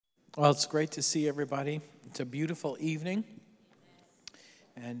Well, it's great to see everybody. It's a beautiful evening,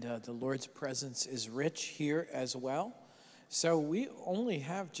 and the Lord's presence is rich here as well. So we only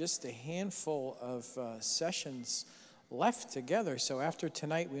have just a handful of sessions left together. So after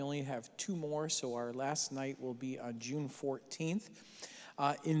tonight, we only have two more, so our last night will be on June 14th.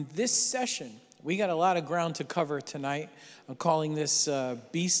 In this session, we got a lot of ground to cover tonight. I'm calling this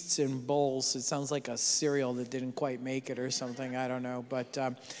Beasts and Bowls. It sounds like a cereal that didn't quite make it or something. I don't know. But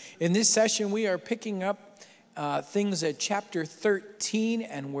in this session, we are picking up things at chapter 13.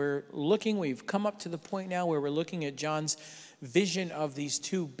 And we've come up to the point now where we're looking at John's vision of these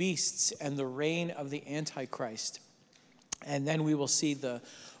two beasts and the reign of the Antichrist. And then we will see the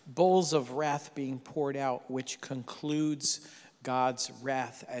bowls of wrath being poured out, which concludes God's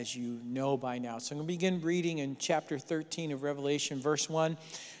wrath, as you know by now. So I'm going to begin reading in chapter 13 of Revelation, verse 1.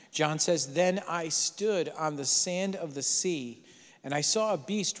 John says, "Then I stood on the sand of the sea, and I saw a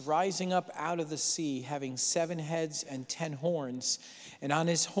beast rising up out of the sea, having 7 heads and 10 horns, and on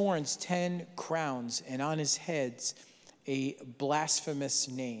his horns 10 crowns, and on his heads a blasphemous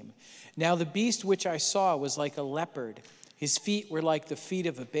name. Now the beast which I saw was like a leopard. His feet were like the feet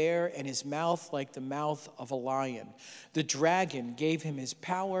of a bear, and his mouth like the mouth of a lion. The dragon gave him his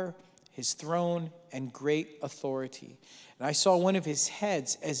power, his throne, and great authority. And I saw one of his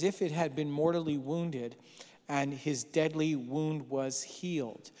heads as if it had been mortally wounded, and his deadly wound was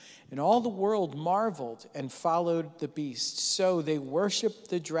healed. And all the world marveled and followed the beast. So they worshiped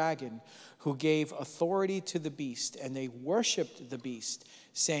the dragon, who gave authority to the beast, and they worshiped the beast,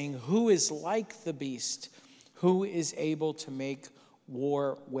 saying, 'Who is like the beast? Who is able to make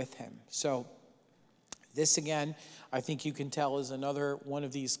war with him?'" So this, again, I think you can tell is another one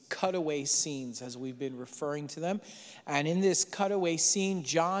of these cutaway scenes as we've been referring to them. And in this cutaway scene,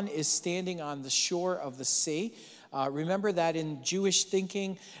 John is standing on the shore of the sea. Remember that in Jewish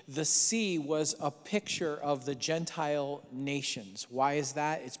thinking, the sea was a picture of the Gentile nations. Why is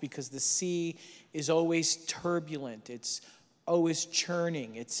that? It's because the sea is always turbulent. It's always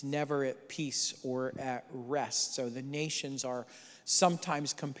churning. It's never at peace or at rest. So the nations are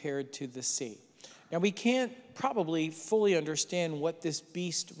sometimes compared to the sea. Now, we can't probably fully understand what this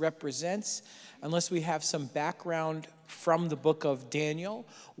beast represents unless we have some background from the book of Daniel,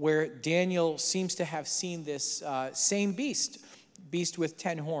 where Daniel seems to have seen this same beast with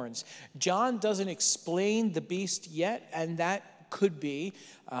 10 horns. John doesn't explain the beast yet, and that could be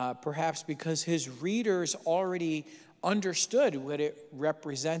perhaps because his readers already understood what it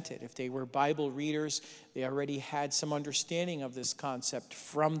represented. If they were Bible readers, they already had some understanding of this concept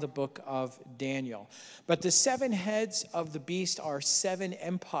from the book of Daniel. But the 7 heads of the beast are 7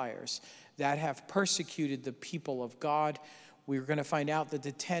 empires that have persecuted the people of God. We're going to find out that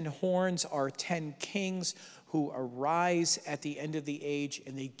the 10 horns are 10 kings who arise at the end of the age,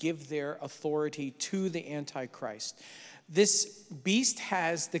 and they give their authority to the Antichrist. This beast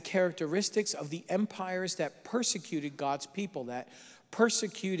has the characteristics of the empires that persecuted God's people, that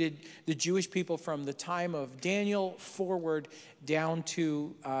persecuted the Jewish people from the time of Daniel forward down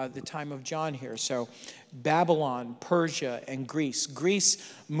to the time of John here. So Babylon, Persia, and Greece.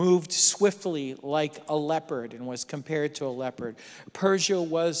 Greece moved swiftly like a leopard and was compared to a leopard. Persia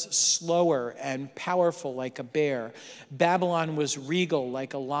was slower and powerful like a bear. Babylon was regal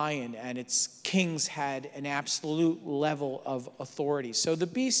like a lion, and its kings had an absolute level of authority. So the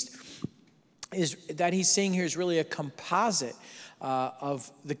beast that he's seeing here is really a composite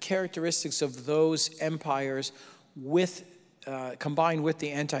of the characteristics of those empires combined with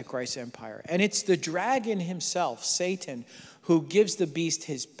the Antichrist empire. And it's the dragon himself, Satan, who gives the beast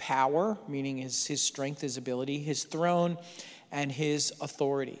his power, meaning his strength, his ability, his throne, and his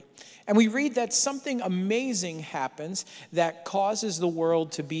authority. And we read that something amazing happens that causes the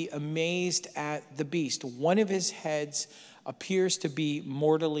world to be amazed at the beast. One of his heads appears to be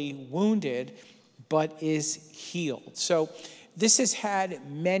mortally wounded, but is healed. So this has had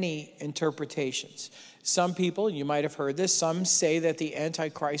many interpretations. Some people, you might have heard this, some say that the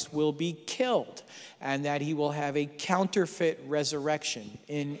Antichrist will be killed and that he will have a counterfeit resurrection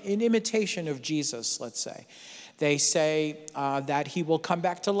in imitation of Jesus, let's say. They say that he will come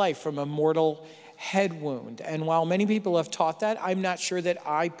back to life from a mortal head wound. And while many people have taught that, I'm not sure that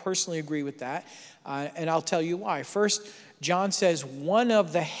I personally agree with that. And I'll tell you why. First, John says one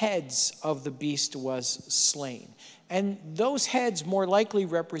of the heads of the beast was slain. And those heads more likely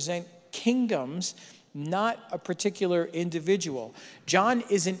represent kingdoms, not a particular individual. John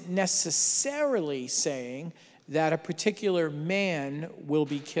isn't necessarily saying that a particular man will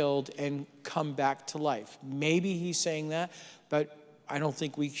be killed and come back to life. Maybe he's saying that, but I don't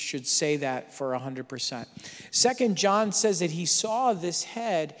think we should say that for 100%. Second, John says that he saw this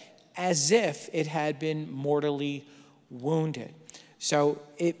head as if it had been mortally wounded. So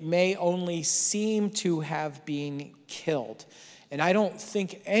it may only seem to have been killed. And I don't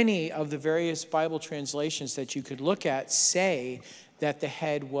think any of the various Bible translations that you could look at say that the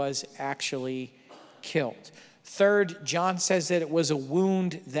head was actually killed. Third, John says that it was a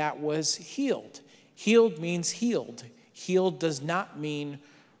wound that was healed. Healed means healed. Healed does not mean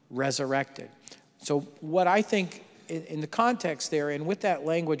resurrected. So what I think in the context there, and with that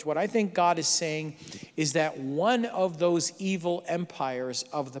language, what I think God is saying is that one of those evil empires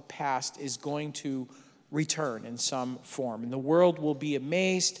of the past is going to return in some form. And the world will be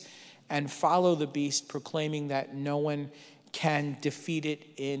amazed and follow the beast, proclaiming that no one can defeat it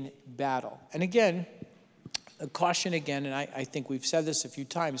in battle. And again, a caution again, and I think we've said this a few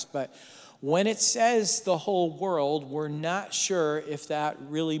times, but when it says the whole world, we're not sure if that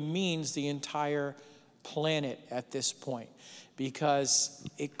really means the entire planet at this point, because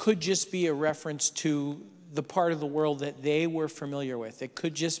it could just be a reference to the part of the world that they were familiar with. It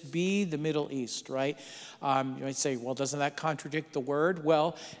could just be the Middle East, right? You might say, well, doesn't that contradict the word?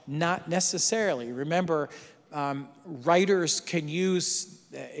 Well, not necessarily. Remember, writers can use,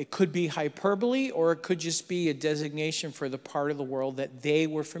 it could be hyperbole, or it could just be a designation for the part of the world that they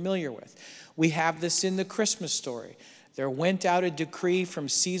were familiar with. We have this in the Christmas story. There went out a decree from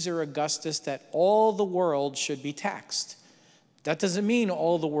Caesar Augustus that all the world should be taxed. That doesn't mean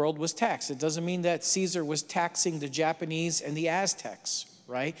all the world was taxed. It doesn't mean that Caesar was taxing the Japanese and the Aztecs,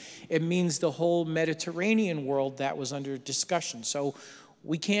 right? It means the whole Mediterranean world that was under discussion. So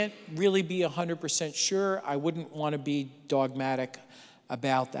we can't really be 100% sure. I wouldn't want to be dogmatic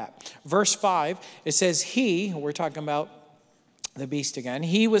about that. Verse 5, it says, we're talking about the beast again,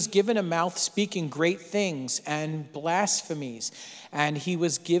 he was given a mouth speaking great things and blasphemies, and he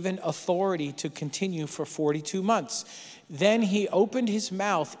was given authority to continue for 42 months. Then he opened his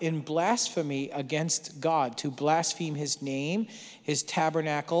mouth in blasphemy against God, to blaspheme his name, his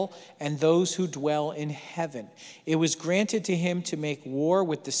tabernacle, and those who dwell in heaven. It was granted to him to make war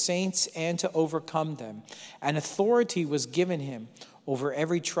with the saints and to overcome them. And authority was given him over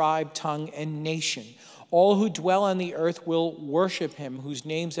every tribe, tongue, and nation. All who dwell on the earth will worship him, whose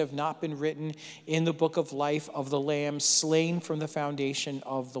names have not been written in the book of life of the Lamb slain from the foundation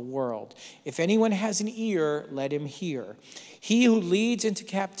of the world. If anyone has an ear, let him hear. He who leads into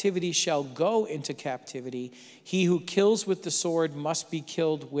captivity shall go into captivity. He who kills with the sword must be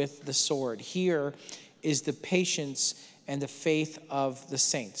killed with the sword. Here is the patience and the faith of the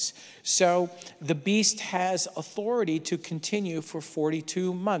saints. So the beast has authority to continue for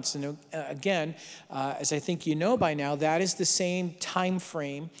 42 months. And again, as I think you know by now, that is the same time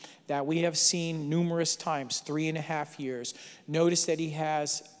frame that we have seen numerous times, 3.5 years. Notice that he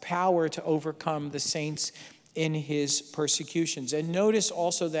has power to overcome the saints in his persecutions. And notice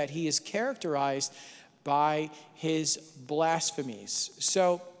also that he is characterized by his blasphemies.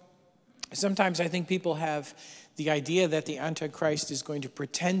 So sometimes I think people have the idea that the Antichrist is going to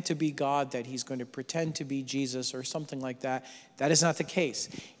pretend to be God, that he's going to pretend to be Jesus or something like that. That is not the case.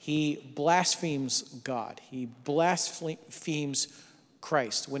 He blasphemes God. He blasphemes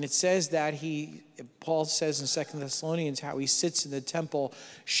Christ. When it says that Paul says in 2 Thessalonians how he sits in the temple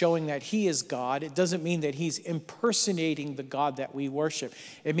showing that he is God, it doesn't mean that he's impersonating the God that we worship.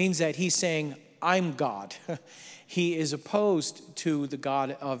 It means that he's saying, I'm God. He is opposed to the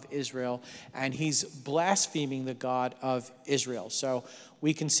God of Israel, and he's blaspheming the God of Israel. So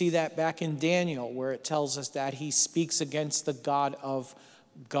we can see that back in Daniel, where it tells us that he speaks against the God of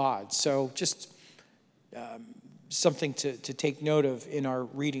God. So just something to take note of in our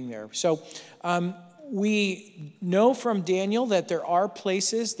reading there. So we know from Daniel that there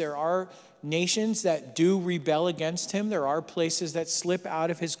are nations that do rebel against him. There are places that slip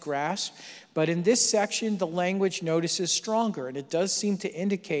out of his grasp. But in this section, the language, notice, is stronger. And it does seem to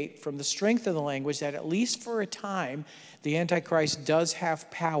indicate from the strength of the language that at least for a time, the Antichrist does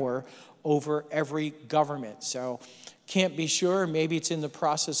have power over every government. So can't be sure. Maybe it's in the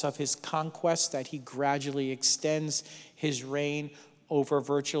process of his conquest that he gradually extends his reign over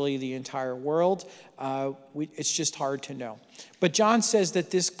virtually the entire world. It's just hard to know. But John says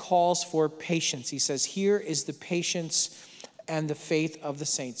that this calls for patience. He says, here is the patience and the faith of the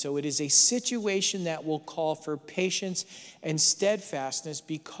saints. So it is a situation that will call for patience and steadfastness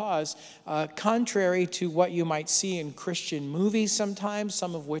because contrary to what you might see in Christian movies sometimes,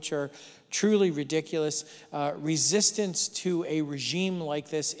 some of which are truly ridiculous, resistance to a regime like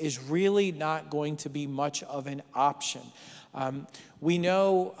this is really not going to be much of an option. We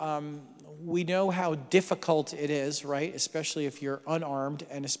know how difficult it is, right? Especially if you're unarmed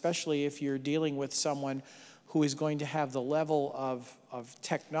and especially if you're dealing with someone who is going to have the level of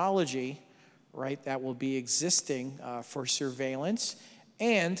technology, right, that will be existing for surveillance,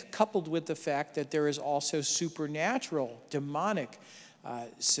 and coupled with the fact that there is also supernatural, demonic,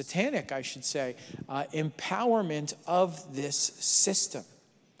 satanic, I should say, empowerment of this system.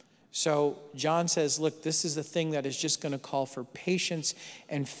 So John says, look, this is the thing that is just going to call for patience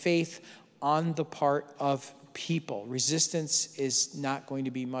and faith on the part of people. Resistance is not going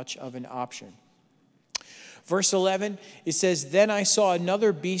to be much of an option. Verse 11, it says, then I saw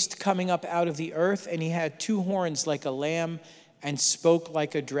another beast coming up out of the earth, and he had 2 horns like a lamb and spoke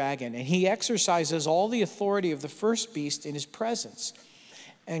like a dragon. And he exercises all the authority of the first beast in his presence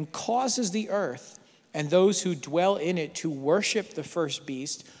and causes the earth and those who dwell in it to worship the first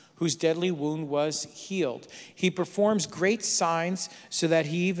beast, whose deadly wound was healed. He performs great signs so that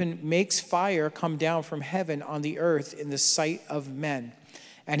he even makes fire come down from heaven on the earth in the sight of men.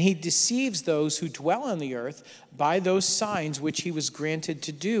 And he deceives those who dwell on the earth by those signs which he was granted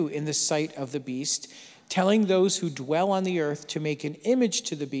to do in the sight of the beast, telling those who dwell on the earth to make an image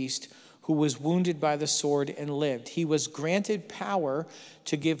to the beast who was wounded by the sword and lived. He was granted power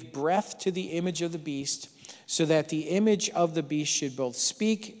to give breath to the image of the beast, so that the image of the beast should both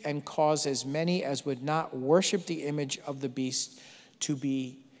speak and cause as many as would not worship the image of the beast to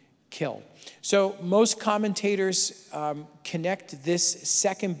be killed. So most commentators connect this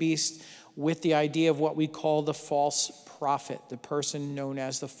second beast with the idea of what we call the false prophet, the person known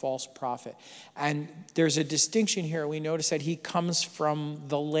as the false prophet. And there's a distinction here. We notice that he comes from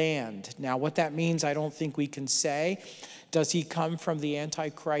the land. Now, what that means, I don't think we can say. Does he come from the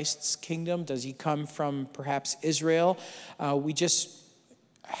Antichrist's kingdom? Does he come from perhaps Israel? We just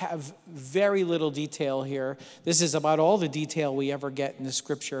have very little detail here. This is about all the detail we ever get in the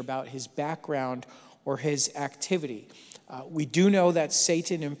scripture about his background or his activity. We do know that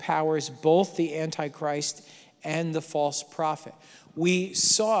Satan empowers both the Antichrist and the false prophet. We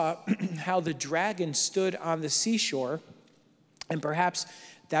saw how the dragon stood on the seashore, and perhaps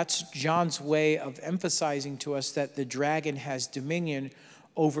that's John's way of emphasizing to us that the dragon has dominion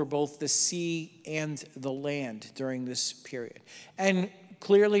over both the sea and the land during this period. And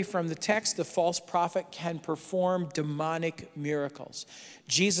clearly from the text, the false prophet can perform demonic miracles.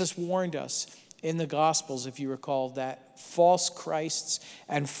 Jesus warned us in the Gospels, if you recall, that false Christs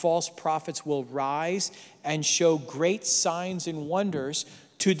and false prophets will rise and show great signs and wonders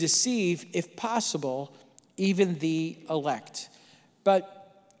to deceive, if possible, even the elect. But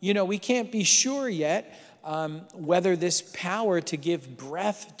we can't be sure yet whether this power to give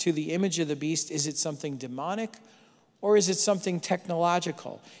breath to the image of the beast, is it something demonic or is it something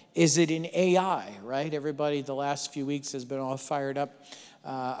technological? Is it an AI, right? Everybody the last few weeks has been all fired up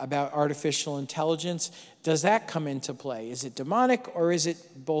about artificial intelligence. Does that come into play? Is it demonic or is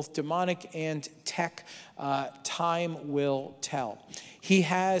it both demonic and tech? Time will tell. He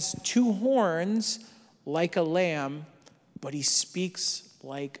has 2 horns like a lamb, but he speaks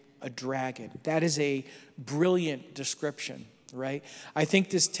like a dragon. That is a brilliant description, right? I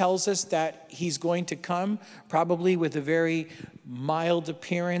think this tells us that he's going to come probably with a very mild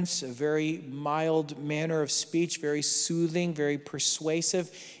appearance, a very mild manner of speech, very soothing, very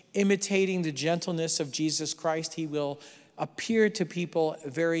persuasive, imitating the gentleness of Jesus Christ. He will appear to people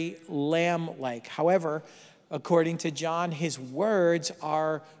very lamb-like. However, according to John, his words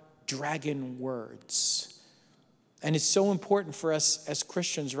are dragon words. And it's so important for us as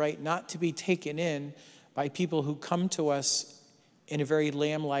Christians, right, not to be taken in by people who come to us in a very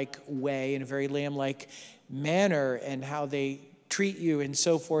lamb-like way, in a very lamb-like manner, and how they treat you and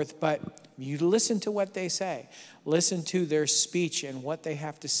so forth. But you listen to what they say. Listen to their speech and what they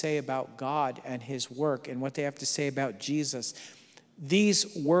have to say about God and his work and what they have to say about Jesus.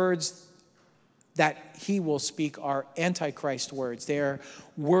 These words that he will speak are Antichrist words. They are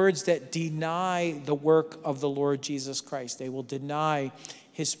words that deny the work of the Lord Jesus Christ. They will deny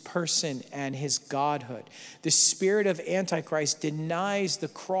his person and his godhood. The spirit of Antichrist denies the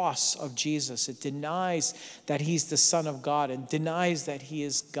cross of Jesus. It denies that he's the Son of God and denies that he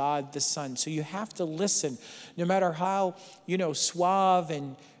is God the Son. So you have to listen, no matter how, suave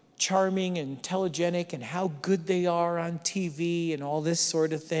and charming and telegenic and how good they are on TV and all this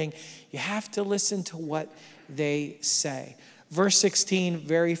sort of thing. You have to listen to what they say. Verse 16,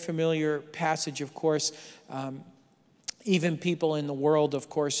 very familiar passage, of course. Even people in the world, of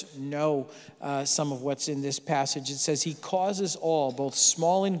course, know some of what's in this passage. It says, he causes all, both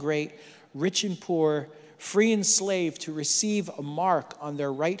small and great, rich and poor, free and slave, to receive a mark on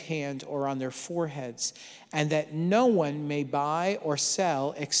their right hand or on their foreheads, and that no one may buy or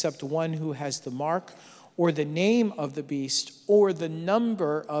sell except one who has the mark or the name of the beast or the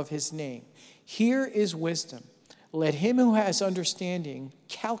number of his name. Here is wisdom. Let him who has understanding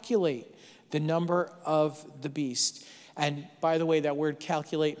calculate the number of the beast. And by the way, that word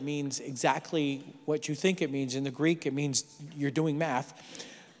calculate means exactly what you think it means. In the Greek, it means you're doing math.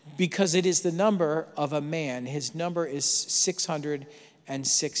 Because it is the number of a man. His number is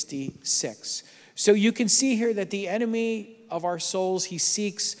 666. So you can see here that the enemy of our souls, he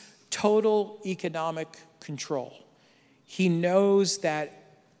seeks total economic control. He knows that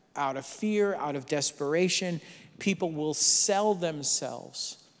out of fear, out of desperation, people will sell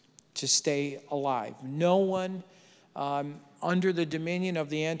themselves to stay alive. No one under the dominion of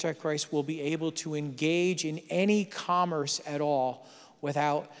the Antichrist will be able to engage in any commerce at all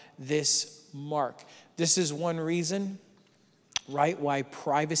without this mark. This is one reason, right, why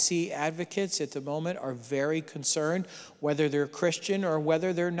privacy advocates at the moment are very concerned, whether they're Christian or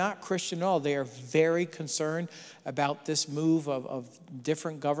whether they're not Christian at all. They are very concerned about this move of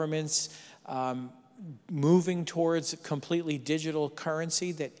different governments moving towards completely digital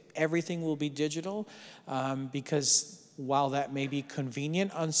currency, that everything will be digital, because while that may be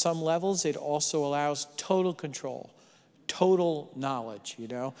convenient on some levels, it also allows total control, total knowledge,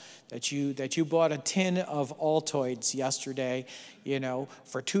 that you bought a tin of Altoids yesterday,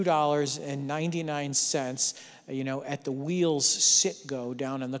 for $2.99, at the Wheels Sit-Go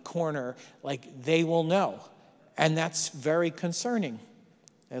down in the corner, like they will know. And that's very concerning.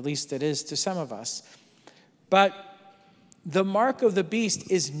 At least it is to some of us. But the mark of the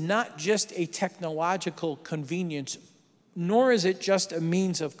beast is not just a technological convenience, nor is it just a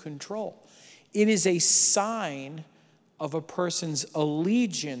means of control. It is a sign of a person's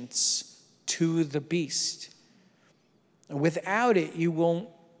allegiance to the beast. Without it, you won't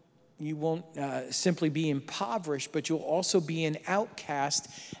simply be impoverished, but you'll also be an outcast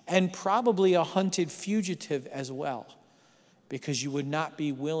and probably a hunted fugitive as well, because you would not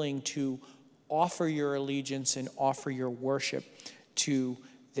be willing to offer your allegiance and offer your worship to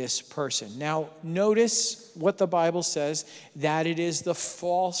this person. Now, notice what the Bible says, that it is the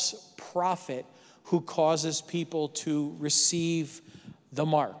false prophet who causes people to receive the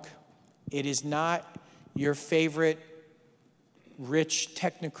mark. It is not your favorite rich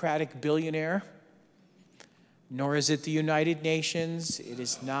technocratic billionaire, nor is it the United Nations. It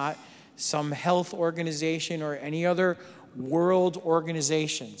is not some health organization or any other world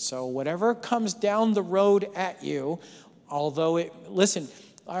organization. So whatever comes down the road at you, listen,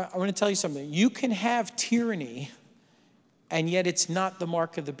 I want to tell you something. You can have tyranny, and yet it's not the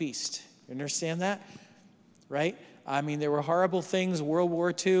mark of the beast. You understand that? Right? I mean, there were horrible things, World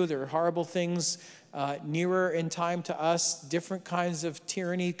War II, there were horrible things nearer in time to us, different kinds of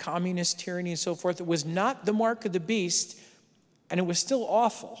tyranny, communist tyranny and so forth. It was not the mark of the beast, and it was still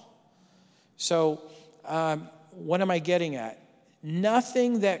awful. So what am I getting at?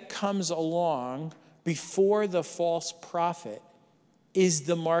 Nothing that comes along before the false prophet is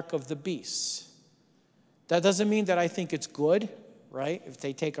the mark of the beast. That doesn't mean that I think it's good, right? If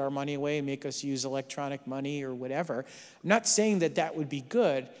they take our money away and make us use electronic money or whatever. I'm not saying that that would be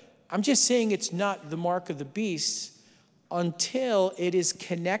good. I'm just saying it's not the mark of the beast until it is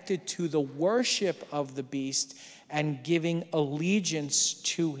connected to the worship of the beast and giving allegiance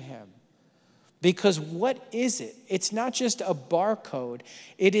to him. Because what is it? It's not just a barcode.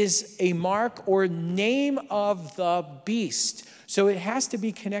 It is a mark or name of the beast. So it has to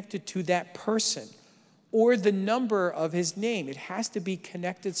be connected to that person or the number of his name. It has to be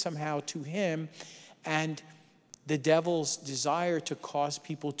connected somehow to him and the devil's desire to cause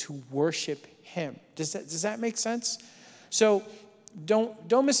people to worship him. Does that make sense? So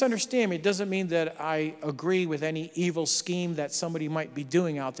don't misunderstand me. It doesn't mean that I agree with any evil scheme that somebody might be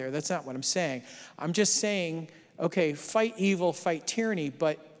doing out there. That's not what I'm saying. I'm just saying, okay, fight evil, fight tyranny,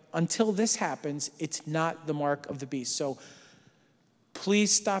 but until this happens, it's not the mark of the beast. So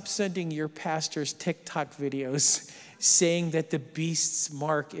please stop sending your pastors TikTok videos saying that the beast's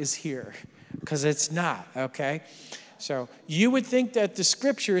mark is here, because it's not, okay? So you would think that the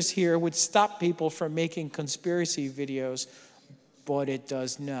scriptures here would stop people from making conspiracy videos, but it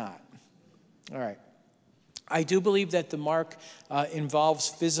does not. All right. I do believe that the mark involves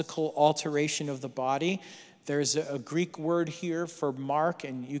physical alteration of the body. There's a Greek word here for mark,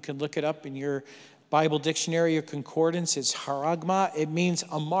 and you can look it up in your Bible dictionary or concordance. It's haragma. It means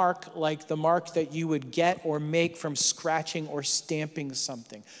a mark like the mark that you would get or make from scratching or stamping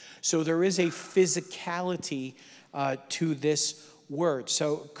something. So there is a physicality to this word.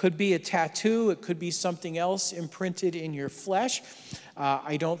 So it could be a tattoo. It could be something else imprinted in your flesh.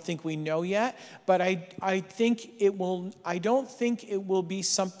 I don't think we know yet, but I don't think it will be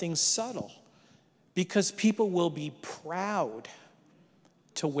something subtle, because people will be proud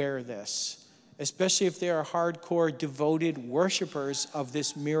to wear this. especially if they are hardcore, devoted worshipers of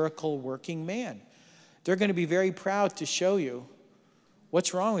this miracle-working man. They're going to be very proud to show you,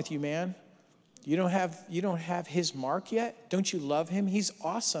 what's wrong with you, man? You don't have his mark yet? Don't you love him? He's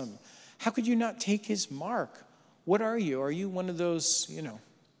awesome. How could you not take his mark? What are you? Are you one of those,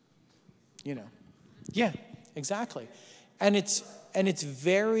 Yeah, exactly. And it's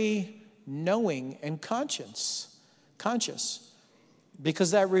very knowing and conscious.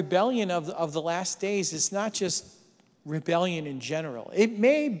 Because that rebellion of the last days is not just rebellion in general. It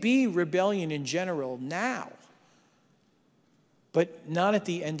may be rebellion in general now, but not at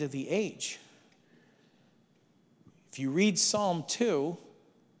the end of the age. If you read Psalm 2,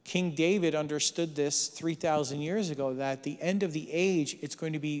 King David understood this 3,000 years ago, that at the end of the age, it's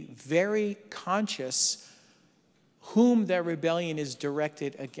going to be very conscious whom that rebellion is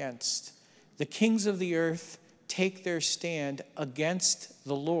directed against. The kings of the earth take their stand against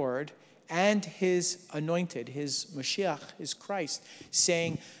the Lord and his anointed, his Mashiach, his Christ,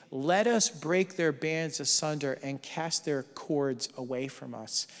 saying, let us break their bands asunder and cast their cords away from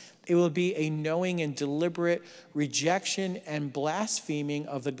us. It will be a knowing and deliberate rejection and blaspheming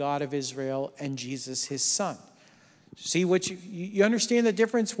of the God of Israel and Jesus, his son. See what you understand the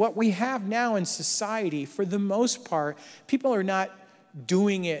difference? What we have now in society, for the most part, people are not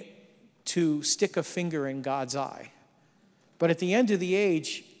doing it to stick a finger in God's eye. But at the end of the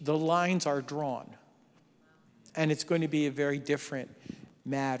age, the lines are drawn. And it's going to be a very different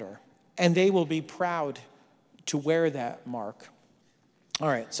matter. And they will be proud to wear that mark. All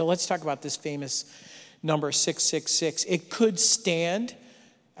right, so let's talk about this famous number 666. It could stand,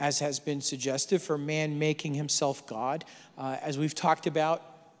 as has been suggested, for man making himself God. As we've talked about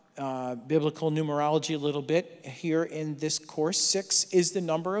biblical numerology a little bit here in this course, 6 is the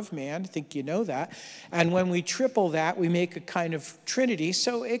number of man. I think you know that. And when we triple that, we make a kind of trinity.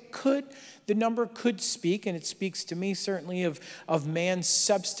 So the number could speak, and it speaks to me certainly of man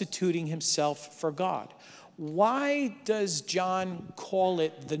substituting himself for God. Why does John call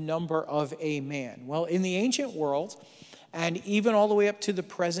it the number of a man? Well, in the ancient world, and even all the way up to the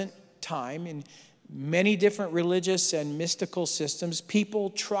present time, in many different religious and mystical systems, people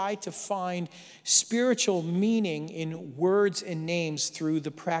try to find spiritual meaning in words and names through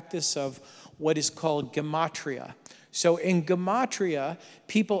the practice of what is called gematria. So in gematria,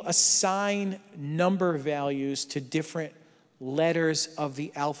 people assign number values to different letters of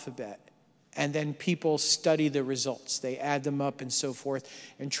the alphabet. And then people study the results. They add them up and so forth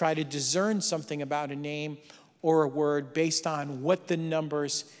and try to discern something about a name or a word based on what the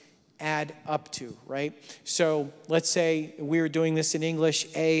numbers add up to, right? So let's say we were doing this in English.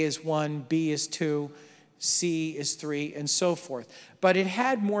 A is 1, B is 2, C is 3, and so forth. But it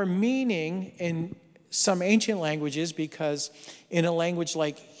had more meaning in some ancient languages because in a language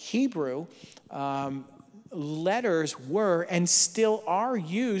like Hebrew, letters were and still are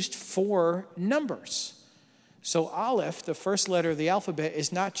used for numbers. So Aleph, the first letter of the alphabet,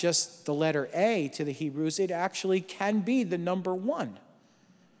 is not just the letter A to the Hebrews. It actually can be the number 1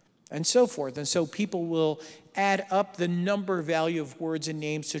 and so forth. And so people will add up the number value of words and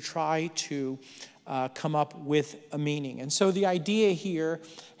names to try to come up with a meaning. And so the idea here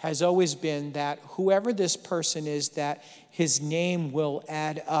has always been that whoever this person is, that his name will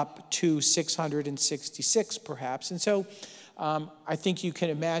add up to 666 perhaps. And so I think you can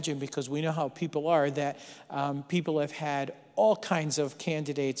imagine, because we know how people are, that people have had all kinds of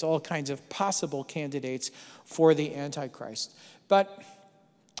candidates, all kinds of possible candidates for the Antichrist. But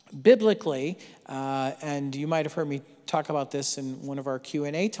biblically, and you might have heard me talk about this in one of our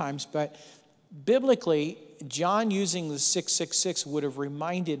Q&A times, but biblically, John using the 666 would have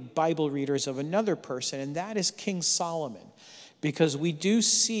reminded Bible readers of another person, and that is King Solomon, because we do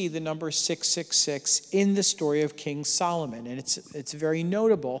see the number 666 in the story of King Solomon. And it's very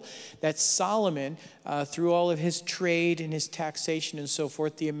notable that Solomon, through all of his trade and his taxation and so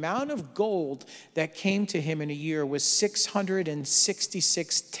forth, the amount of gold that came to him in a year was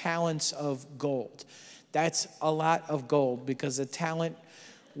 666 talents of gold. That's a lot of gold, because a talent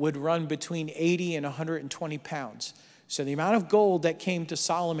would run between 80 and 120 pounds. So the amount of gold that came to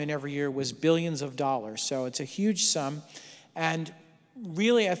Solomon every year was billions of dollars. So it's a huge sum. And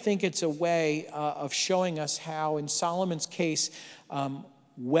really, I think it's a way of showing us how, in Solomon's case,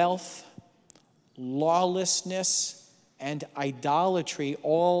 wealth, lawlessness, and idolatry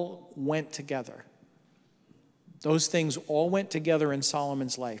all went together. Those things all went together in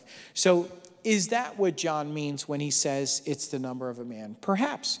Solomon's life. So is that what John means when he says it's the number of a man?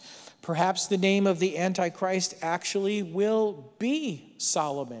 Perhaps. Perhaps the name of the Antichrist actually will be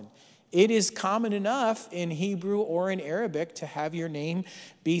Solomon. it is common enough in Hebrew or in Arabic to have your name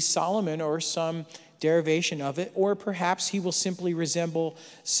be Solomon or some derivation of it, or perhaps he will simply resemble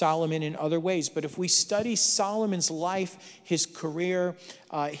Solomon in other ways. But if we study Solomon's life, his career,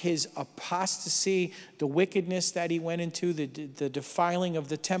 his apostasy, the wickedness that he went into, the defiling of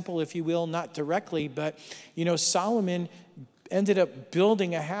the temple, if you will, not directly, but, Solomon ended up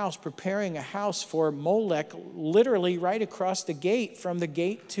building a house, preparing a house for Molech, literally right across the gate, from the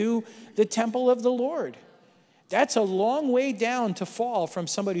gate to the temple of the Lord. That's a long way down to fall from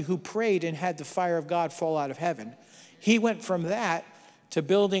somebody who prayed and had the fire of God fall out of heaven. He went from that to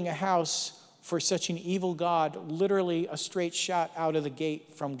building a house for such an evil God, literally a straight shot out of the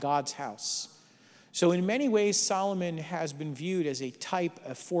gate from God's house. So in many ways, Solomon has been viewed as a type,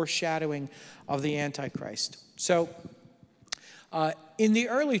 a foreshadowing of the Antichrist. So in the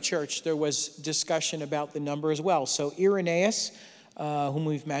early church, there was discussion about the number as well. So Irenaeus, whom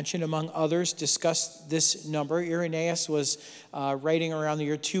we've mentioned, among others, discussed this number. Irenaeus was writing around the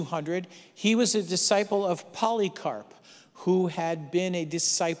year 200. He was a disciple of Polycarp, who had been a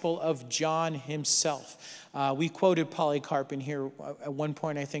disciple of John himself. We quoted Polycarp in here at one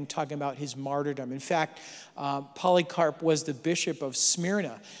point, I think, talking about his martyrdom. In fact, Polycarp was the bishop of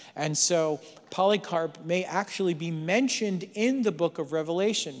Smyrna. And so Polycarp may actually be mentioned in the book of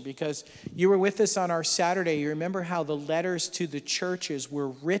Revelation, because you were with us on our Saturday. You remember how the letters to the churches were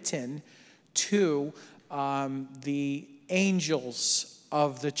written to the angels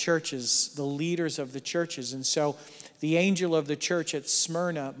of the churches, the leaders of the churches. And so the angel of the church at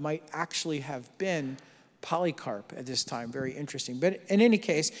Smyrna might actually have been Polycarp at this time. Very interesting. But in any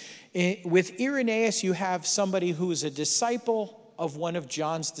case, with Irenaeus, you have somebody who is a disciple of one of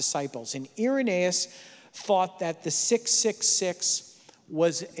John's disciples. And Irenaeus thought that the 666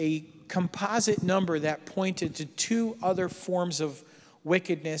 was a composite number that pointed to two other forms of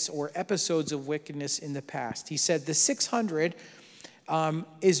wickedness or episodes of wickedness in the past. He said the 600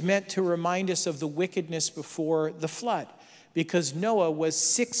 is meant to remind us of the wickedness before the flood, because Noah was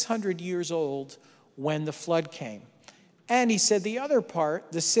 600 years old when the flood came. And he said the other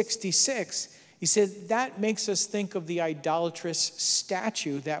part, the 66, he said that makes us think of the idolatrous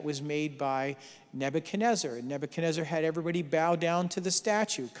statue that was made by Nebuchadnezzar. And Nebuchadnezzar had everybody bow down to the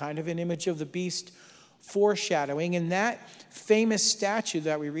statue, kind of an image of the beast foreshadowing. And that famous statue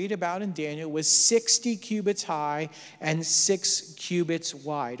that we read about in Daniel was 60 cubits high and 6 cubits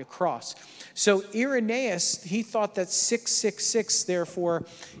wide across. So Irenaeus, he thought that 666, therefore,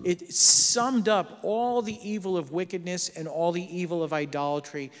 it summed up all the evil of wickedness and all the evil of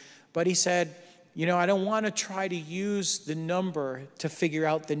idolatry. But he said, I don't want to try to use the number to figure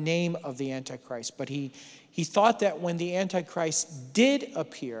out the name of the Antichrist. But he thought that when the Antichrist did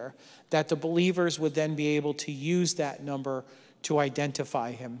appear, that the believers would then be able to use that number to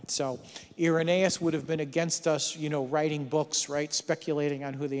identify him. So Irenaeus would have been against us, writing books, right, speculating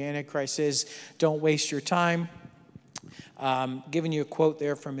on who the Antichrist is. Don't waste your time. Giving you a quote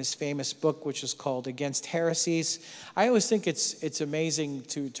there from his famous book, which is called Against Heresies. I always think it's amazing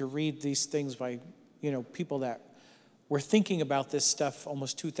to read these things by, people that were thinking about this stuff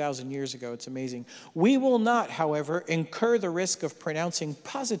almost 2,000 years ago. It's amazing. We will not, however, incur the risk of pronouncing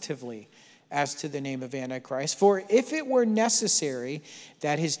positively as to the name of Antichrist. For if it were necessary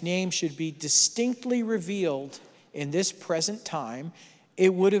that his name should be distinctly revealed in this present time,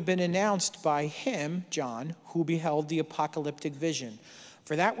 it would have been announced by him, John, who beheld the apocalyptic vision.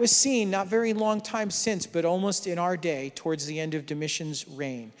 For that was seen not very long time since, but almost in our day, towards the end of Domitian's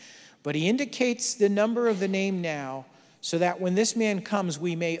reign. But he indicates the number of the name now, so that when this man comes,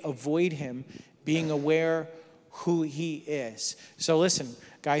 we may avoid him, being aware who he is. So listen,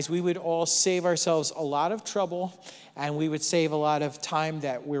 guys, we would all save ourselves a lot of trouble, and we would save a lot of time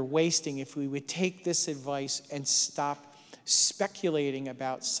that we're wasting if we would take this advice and stop speculating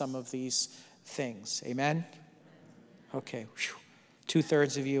about some of these things. Amen? Okay.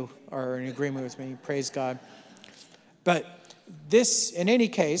 2/3 of you are in agreement with me. Praise God. But this, in any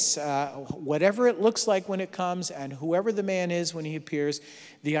case, whatever it looks like when it comes, and whoever the man is when he appears,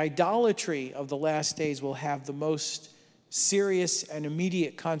 the idolatry of the last days will have the most serious and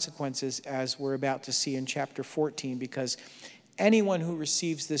immediate consequences, as we're about to see in chapter 14, because anyone who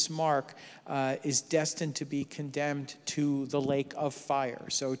receives this mark is destined to be condemned to the lake of fire.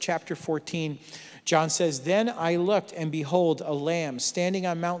 So chapter 14, John says, Then I looked, and behold, a lamb standing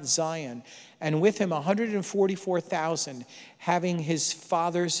on Mount Zion, and with him 144,000, having his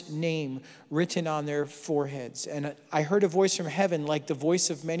father's name written on their foreheads. And I heard a voice from heaven like the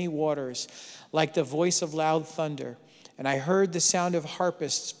voice of many waters, like the voice of loud thunder. And I heard the sound of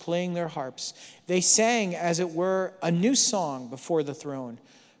harpists playing their harps. They sang, as it were, a new song before the throne,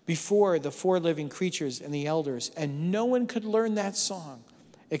 before the four living creatures and the elders, and no one could learn that song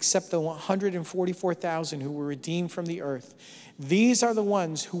except the 144,000 who were redeemed from the earth. These are the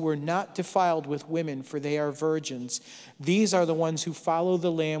ones who were not defiled with women, for they are virgins. These are the ones who follow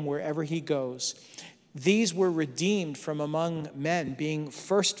the Lamb wherever he goes. These were redeemed from among men, being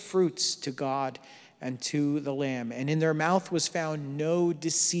first fruits to God and to the Lamb. And in their mouth was found no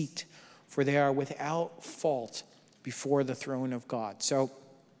deceit, for they are without fault before the throne of God. So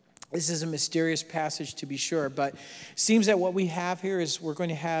this is a mysterious passage, to be sure, but it seems that what we have here is we're going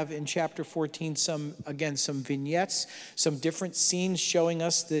to have in chapter 14 some vignettes, some different scenes showing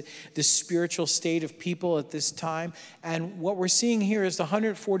us the spiritual state of people at this time. And what we're seeing here is the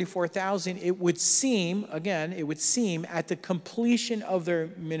 144,000, it would seem at the completion of their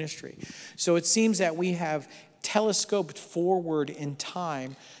ministry. So it seems that we have telescoped forward in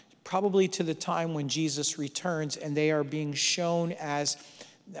time, probably to the time when Jesus returns, and they are being shown as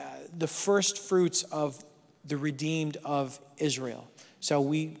the first fruits of the redeemed of Israel. So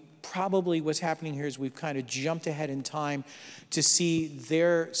what's happening here is we've kind of jumped ahead in time to see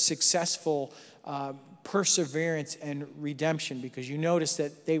their successful perseverance and redemption, because you notice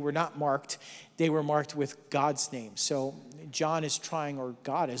that they were not marked. They were marked with God's name. So God is trying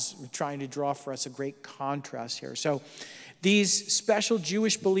to draw for us a great contrast here. So these special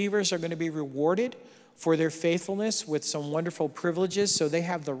Jewish believers are going to be rewarded for their faithfulness with some wonderful privileges. So they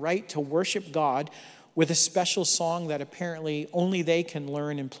have the right to worship God with a special song that apparently only they can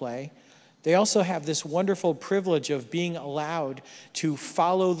learn and play. They also have this wonderful privilege of being allowed to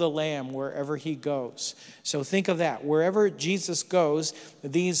follow the Lamb wherever he goes. So think of that. Wherever Jesus goes,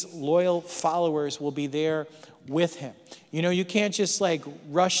 these loyal followers will be there with him. You know, you can't just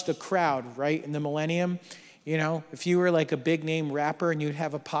rush the crowd, right? In the millennium, if you were like a big name rapper and you'd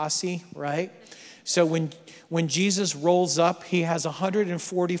have a posse, right? So when Jesus rolls up, he has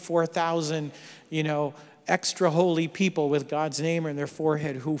 144,000, extra holy people with God's name on their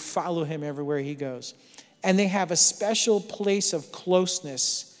forehead who follow him everywhere he goes. And they have a special place of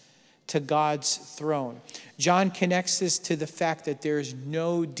closeness to God's throne. John connects this to the fact that there is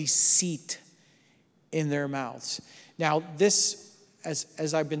no deceit in their mouths. Now, this,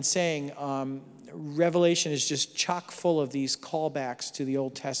 as I've been saying, Revelation is just chock full of these callbacks to the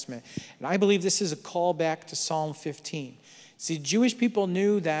Old Testament. And I believe this is a callback to Psalm 15. See, Jewish people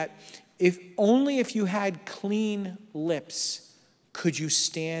knew that if you had clean lips, could you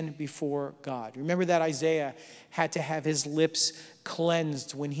stand before God. Remember that Isaiah had to have his lips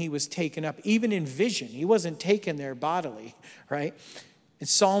cleansed when he was taken up, even in vision. He wasn't taken there bodily, right? In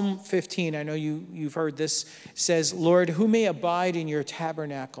Psalm 15, I know you've heard this, says, Lord, who may abide in your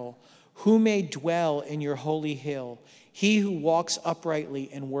tabernacle? Who may dwell in your holy hill? He who walks uprightly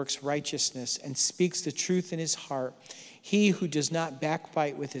and works righteousness and speaks the truth in his heart. He who does not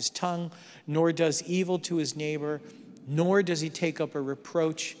backbite with his tongue, nor does evil to his neighbor, nor does he take up a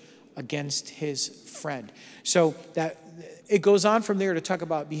reproach against his friend. So that it goes on from there to talk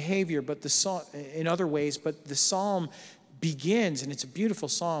about behavior, but the psalm in other ways, but the psalm begins, and it's a beautiful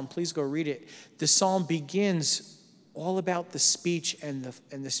psalm. Please go read it. The psalm begins all about the speech and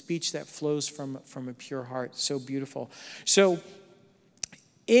the speech that flows from a pure heart. So beautiful. So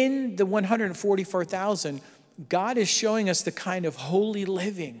in the 144,000, God is showing us the kind of holy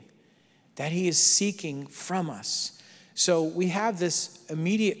living that he is seeking from us. So we have this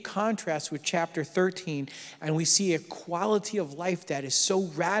immediate contrast with chapter 13, and we see a quality of life that is so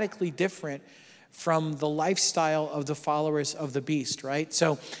radically different from the lifestyle of the followers of the beast, right?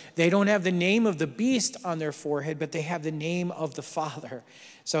 So they don't have the name of the beast on their forehead, but they have the name of the Father.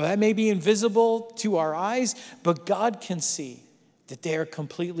 So that may be invisible to our eyes, but God can see that they are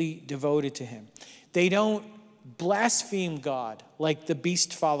completely devoted to him. They don't blaspheme God like the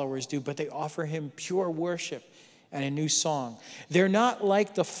beast followers do, but they offer him pure worship and a new song. They're not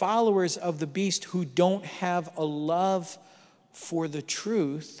like the followers of the beast who don't have a love for the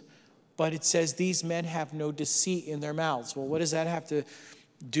truth, but it says these men have no deceit in their mouths. Well, what does that have to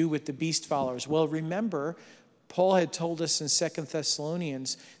do with the beast followers? Well, remember, Paul had told us in 2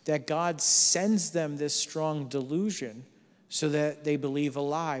 Thessalonians that God sends them this strong delusion so that they believe a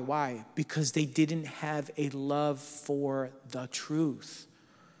lie. Why? Because they didn't have a love for the truth.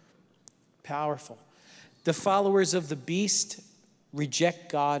 Powerful. The followers of the beast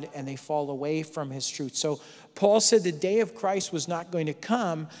reject God and they fall away from his truth. So Paul said the day of Christ was not going to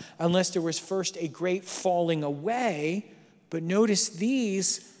come unless there was first a great falling away. But notice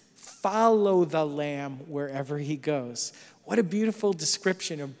these follow the Lamb wherever he goes. What a beautiful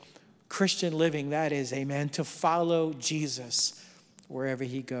description of Christian living that is, amen, to follow Jesus wherever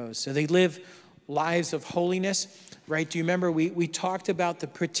he goes. So they live lives of holiness, right? Do you remember we talked about the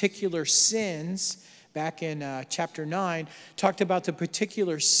particular sins back in chapter 9, talked about the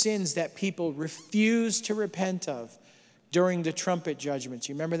particular sins that people refused to repent of during the trumpet judgments.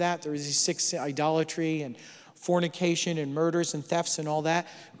 You remember that? There was these 6: idolatry and fornication and murders and thefts and all that.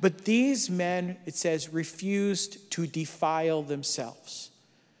 But these men, it says, refused to defile themselves.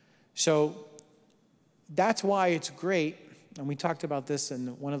 So that's why it's great, and we talked about this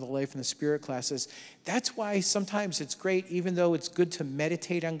in one of the Life in the Spirit classes, that's why sometimes it's great, even though it's good to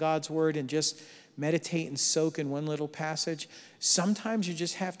meditate on God's word and just meditate and soak in one little passage, sometimes you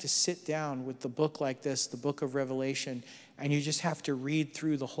just have to sit down with the book like this, the book of Revelation, and you just have to read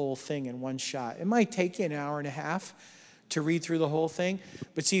through the whole thing in one shot. It might take you an hour and a half to read through the whole thing,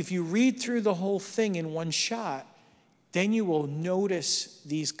 but see, if you read through the whole thing in one shot, then you will notice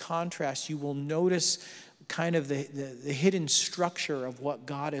these contrasts. You will notice kind of the hidden structure of what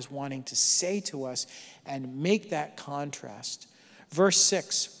God is wanting to say to us and make that contrast. Verse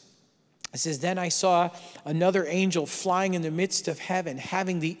 6. It says, "Then I saw another angel flying in the midst of heaven,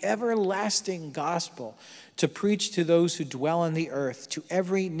 having the everlasting gospel to preach to those who dwell on the earth, to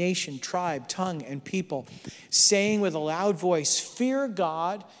every nation, tribe, tongue, and people, saying with a loud voice, 'Fear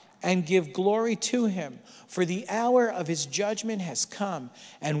God and give glory to him, for the hour of his judgment has come,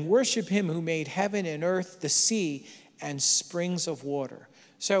 and worship him who made heaven and earth, the sea, and springs of water.'"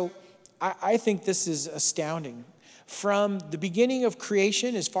 So I think this is astounding. From the beginning of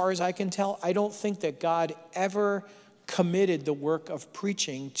creation, as far as I can tell, I don't think that God ever committed the work of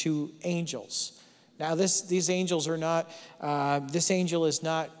preaching to angels. Now, these angels are not, this angel is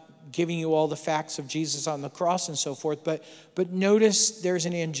not giving you all the facts of Jesus on the cross and so forth, but notice there's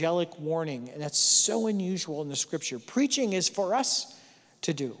an angelic warning, and that's so unusual in the scripture. Preaching is for us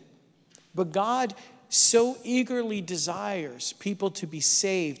to do, but God so eagerly desires people to be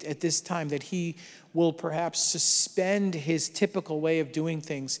saved at this time that he will perhaps suspend his typical way of doing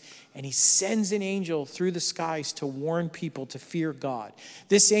things, and he sends an angel through the skies to warn people to fear God.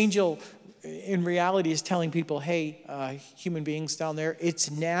 This angel, in reality, is telling people, hey, human beings down there,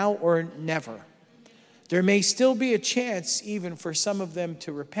 it's now or never. There may still be a chance even for some of them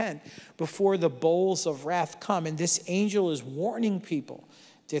to repent before the bowls of wrath come, and this angel is warning people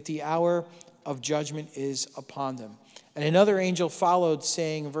that the hour of judgment is upon them. And another angel followed,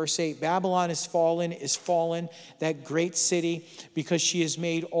 saying in verse 8, "Babylon is fallen, that great city, because she has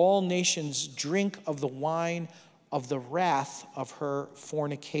made all nations drink of the wine of the wrath of her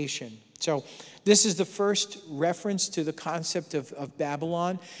fornication." So this is the first reference to the concept of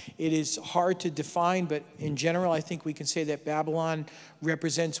Babylon. It is hard to define, but in general, I think we can say that Babylon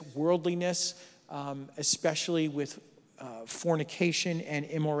represents worldliness, especially with fornication and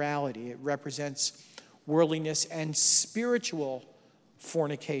immorality. It represents worldliness and spiritual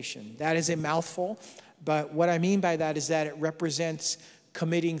fornication. That is a mouthful, but what I mean by that is that it represents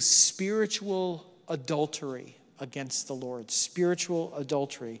committing spiritual adultery against the Lord. Spiritual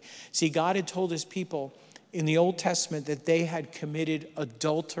adultery. See, God had told his people in the Old Testament that they had committed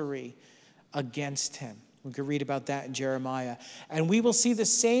adultery against him. We could read about that in Jeremiah. And we will see the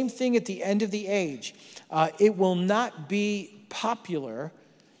same thing at the end of the age. It will not be popular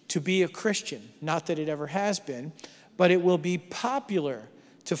to be a Christian. Not that it ever has been, but it will be popular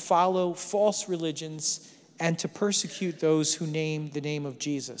to follow false religions and to persecute those who name the name of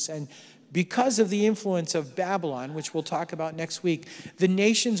Jesus. And because of the influence of Babylon, which we'll talk about next week, the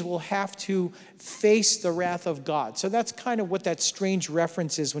nations will have to face the wrath of God. So that's kind of what that strange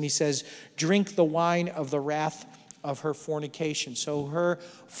reference is when he says, "Drink the wine of the wrath of her fornication." So her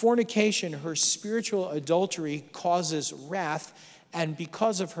fornication, her spiritual adultery causes wrath, and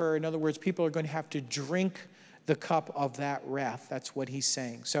because of her, in other words, people are going to have to drink the cup of that wrath. That's what he's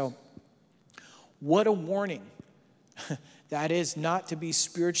saying. So what a warning. That is, not to be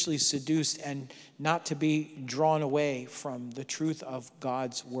spiritually seduced and not to be drawn away from the truth of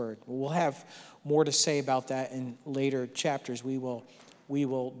God's word. We'll have more to say about that in later chapters. We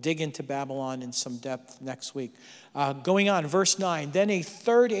will dig into Babylon in some depth next week. Going on, verse 9. "Then a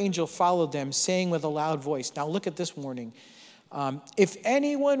third angel followed them, saying with a loud voice." Now look at this warning. "If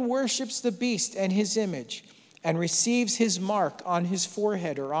anyone worships the beast and his image and receives his mark on his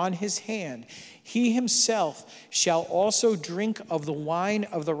forehead or on his hand, he himself shall also drink of the wine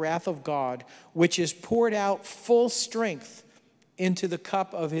of the wrath of God, which is poured out full strength into the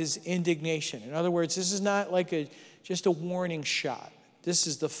cup of his indignation." In other words, this is not like just a warning shot. This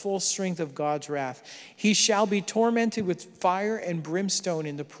is the full strength of God's wrath. "He shall be tormented with fire and brimstone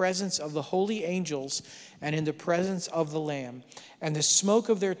in the presence of the holy angels and in the presence of the Lamb. And the smoke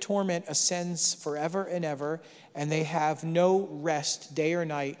of their torment ascends forever and ever, and they have no rest day or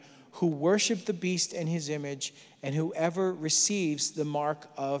night, who worship the beast and his image, and whoever receives the mark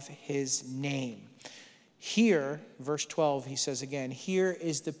of his name. Here, verse 12, he says again, here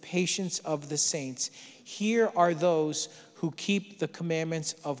is the patience of the saints. Here are those who keep the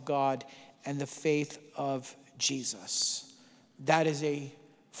commandments of God and the faith of Jesus. That is a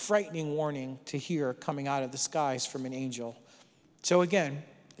frightening warning to hear coming out of the skies from an angel. So again,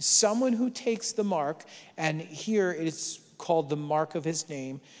 someone who takes the mark, and here it is called the mark of his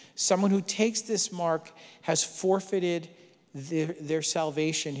name, someone who takes this mark has forfeited their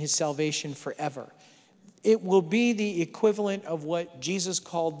salvation, his salvation forever. It will be the equivalent of what Jesus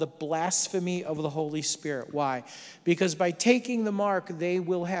called the blasphemy of the Holy Spirit. Why? Because by taking the mark, they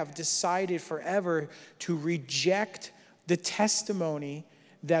will have decided forever to reject the testimony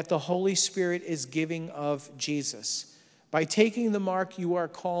that the Holy Spirit is giving of Jesus. By taking the mark, you are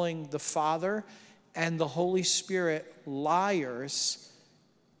calling the Father and the Holy Spirit liars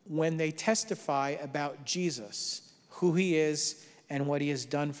when they testify about Jesus, who he is and what he has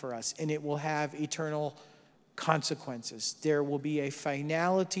done for us. And it will have eternal consequences. There will be a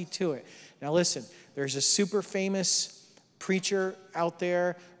finality to it. Now listen, there's a super famous preacher out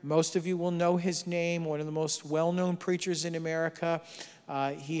there. Most of you will know his name, one of the most well-known preachers in America.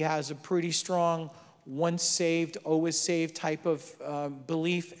 He has a pretty strong once saved, always saved type of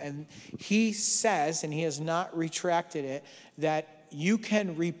belief. And he says, and he has not retracted it, that you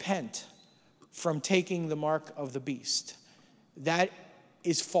can repent from taking the mark of the beast. That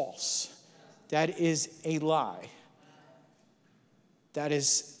is false. That is a lie. That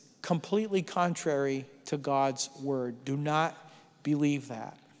is completely contrary to God's word. Do not believe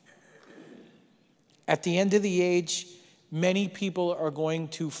that. At the end of the age, many people are going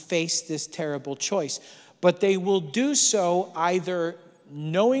to face this terrible choice, but they will do so either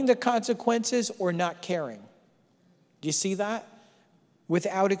knowing the consequences or not caring. Do you see that?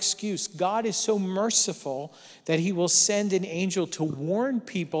 Without excuse. God is so merciful that he will send an angel to warn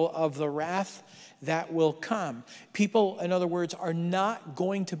people of the wrath that will come. People, in other words, are not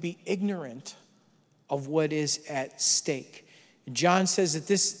going to be ignorant of what is at stake. John says that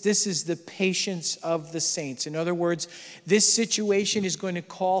this is the patience of the saints. In other words, this situation is going to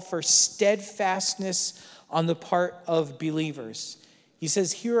call for steadfastness on the part of believers. He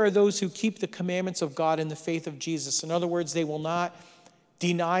says, here are those who keep the commandments of God and the faith of Jesus. In other words, they will not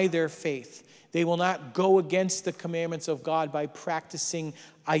deny their faith. They will not go against the commandments of God by practicing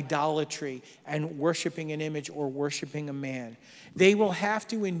idolatry and worshiping an image or worshiping a man. They will have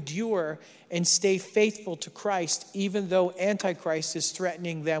to endure and stay faithful to Christ, even though Antichrist is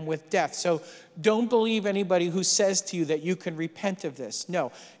threatening them with death. So don't believe anybody who says to you that you can repent of this.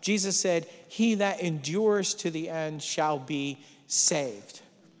 No, Jesus said, he that endures to the end shall be saved.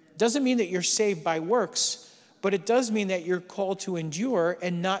 Doesn't mean that you're saved by works, but it does mean that you're called to endure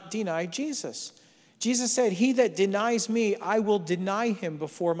and not deny Jesus. Jesus said, he that denies me, I will deny him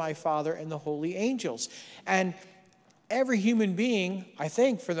before my Father and the holy angels. And every human being, I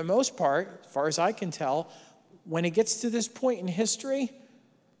think, for the most part, as far as I can tell, when it gets to this point in history,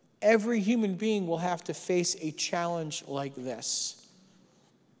 every human being will have to face a challenge like this.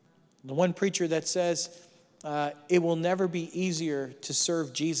 The one preacher that says, it will never be easier to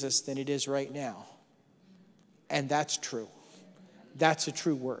serve Jesus than it is right now. And that's true. That's a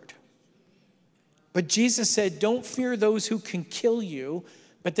true word. But Jesus said, don't fear those who can kill you.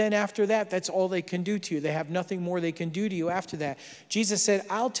 But then after that, that's all they can do to you. They have nothing more they can do to you after that. Jesus said,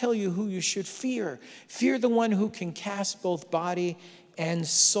 I'll tell you who you should fear. Fear the one who can cast both body and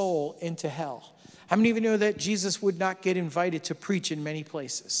soul into hell. How many of you know that Jesus would not get invited to preach in many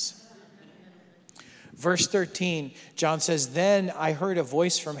places? Verse 13, John says, then I heard a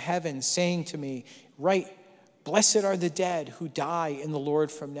voice from heaven saying to me, write, blessed are the dead who die in the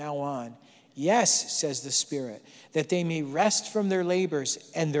Lord from now on. Yes, says the Spirit, that they may rest from their labors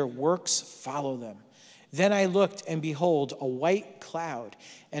and their works follow them. Then I looked, and behold, a white cloud,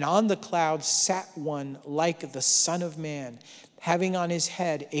 and on the cloud sat one like the Son of Man, having on his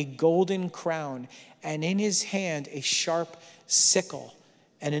head a golden crown, and in his hand a sharp sickle.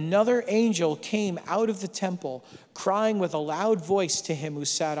 And another angel came out of the temple, crying with a loud voice to him who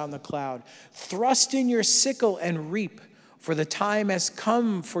sat on the cloud, thrust in your sickle and reap, for the time has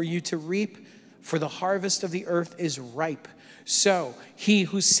come for you to reap, for the harvest of the earth is ripe. So he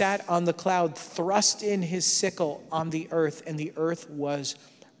who sat on the cloud thrust in his sickle on the earth, and the earth was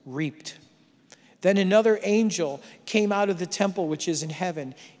reaped. Then another angel came out of the temple which is in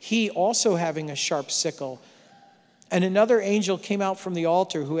heaven, he also having a sharp sickle. And another angel came out from the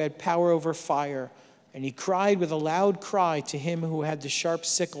altar who had power over fire, and he cried with a loud cry to him who had the sharp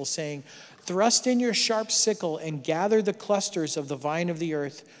sickle, saying, Thrust in your sharp sickle and gather the clusters of the vine of the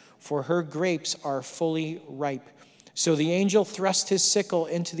earth, for her grapes are fully ripe. So the angel thrust his sickle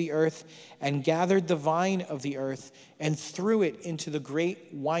into the earth and gathered the vine of the earth and threw it into the great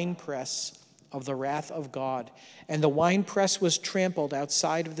winepress of the wrath of God. And the winepress was trampled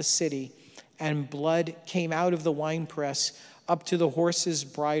outside of the city, and blood came out of the winepress up to the horses'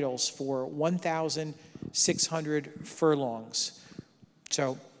 bridles for 1,600 furlongs.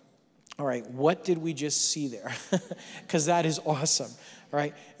 So, all right, what did we just see there? Because that is awesome,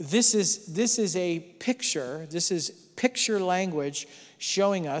 right? This is a picture. This is picture language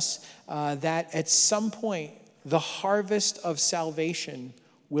showing us that at some point the harvest of salvation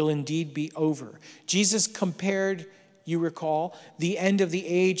will indeed be over. Jesus compared, you recall, the end of the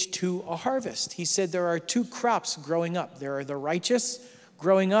age to a harvest. He said there are two crops growing up. There are the righteous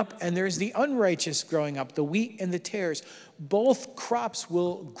growing up, and there's the unrighteous growing up, the wheat and the tares. Both crops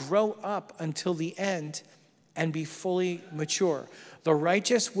will grow up until the end and be fully mature. The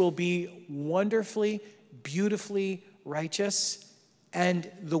righteous will be wonderfully, beautifully righteous,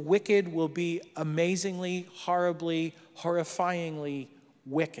 and the wicked will be amazingly, horribly, horrifyingly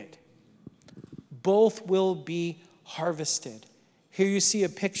wicked. Both will be harvested. Here you see a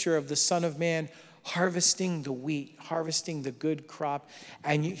picture of the Son of Man harvesting the wheat, harvesting the good crop.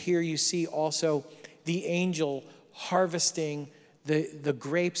 And here you see also the angel harvesting the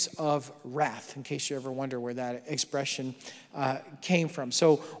grapes of wrath, in case you ever wonder where that expression came from.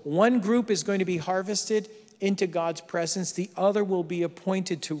 So one group is going to be harvested into God's presence. The other will be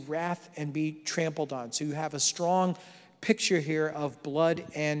appointed to wrath and be trampled on. So you have a strong picture here of blood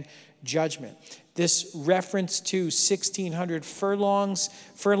and judgment. This reference to 1,600 furlongs.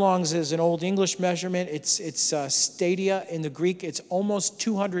 Furlongs is an Old English measurement. It's stadia in the Greek. It's almost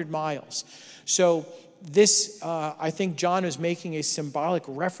 200 miles. So this, I think John is making a symbolic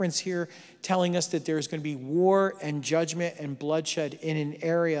reference here, telling us that there's going to be war and judgment and bloodshed in an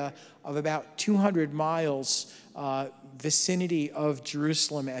area of about 200 miles vicinity of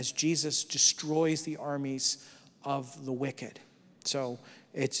Jerusalem as Jesus destroys the armies of the wicked. So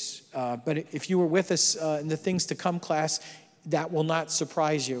it's, but if you were with us in the Things to Come class, that will not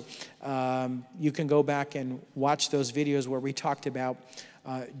surprise you. You can go back and watch those videos where we talked about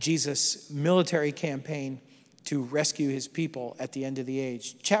Jesus' military campaign to rescue his people at the end of the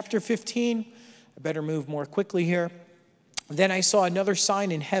age. Chapter 15, I better move more quickly here. Then I saw another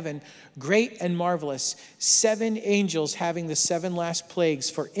sign in heaven, great and marvelous, 7 angels having the 7 last plagues,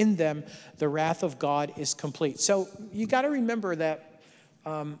 for in them the wrath of God is complete. So you got to remember that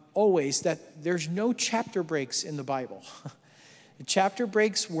always that there's no chapter breaks in the Bible. The chapter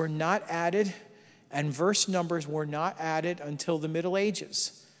breaks were not added, and verse numbers were not added until the Middle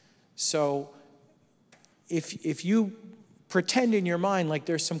Ages. So if you pretend in your mind like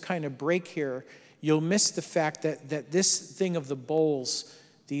there's some kind of break here, you'll miss the fact that this thing of the bowls,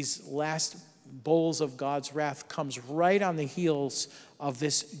 these last bowls of God's wrath, comes right on the heels of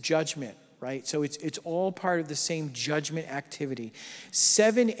this judgment, right? So it's all part of the same judgment activity.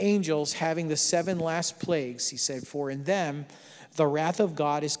 7 angels having the 7 last plagues, he said, for in them the wrath of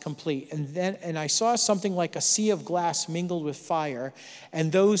God is complete. And I saw something like a sea of glass mingled with fire,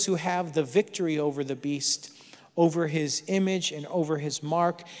 and those who have the victory over the beast, over his image and over his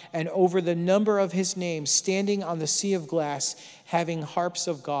mark, and over the number of his name, standing on the sea of glass, having harps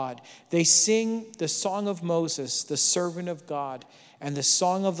of God. They sing the song of Moses, the servant of God, and the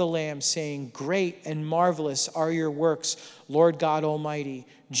song of the Lamb, saying, great and marvelous are your works, Lord God Almighty.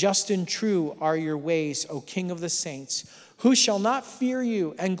 Just and true are your ways, O King of the saints. Who shall not fear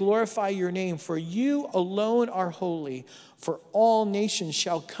you and glorify your name? For you alone are holy. For all nations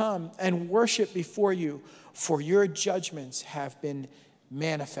shall come and worship before you, for your judgments have been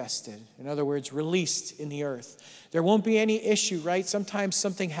manifested. In other words, released in the earth. There won't be any issue, right? Sometimes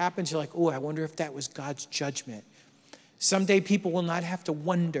something happens, you're like, oh, I wonder if that was God's judgment. Someday people will not have to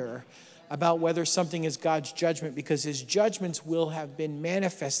wonder about whether something is God's judgment, because his judgments will have been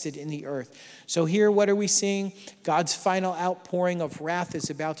manifested in the earth. So here, what are we seeing? God's final outpouring of wrath is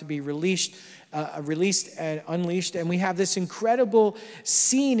about to be released and unleashed. And we have this incredible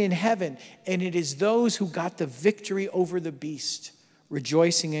scene in heaven, and it is those who got the victory over the beast,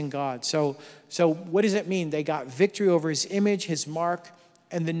 rejoicing in God. So what does it mean? They got victory over his image, his mark,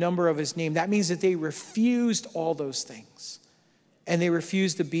 and the number of his name. That means that they refused all those things. And they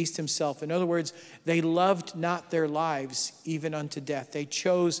refused the beast himself. In other words, they loved not their lives even unto death. They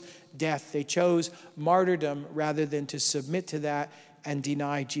chose death. They chose martyrdom rather than to submit to that and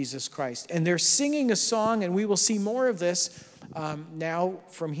deny Jesus Christ. And they're singing a song, and we will see more of this now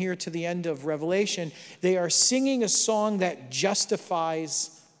from here to the end of Revelation. They are singing a song that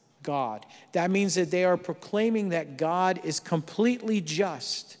justifies God. That means that they are proclaiming that God is completely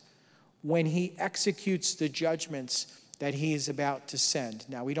just when he executes the judgments that he is about to send.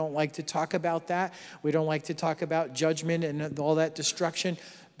 Now, we don't like to talk about that. We don't like to talk about judgment and all that destruction.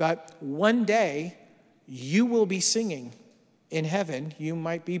 But one day, you will be singing in heaven. You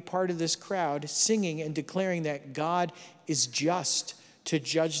might be part of this crowd singing and declaring that God is just to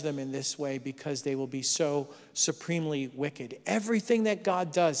judge them in this way because they will be so supremely wicked. Everything that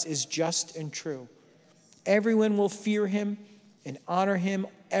God does is just and true. Everyone will fear him and honor him.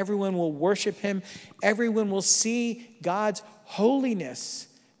 Everyone will worship him. Everyone will see God's holiness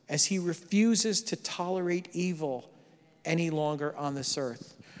as he refuses to tolerate evil any longer on this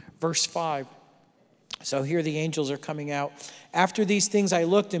earth. Verse 5. So here the angels are coming out. After these things I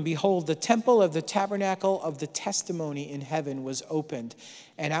looked, and behold, the temple of the tabernacle of the testimony in heaven was opened.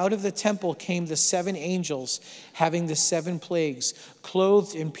 And out of the temple came the 7 angels, having the 7 plagues,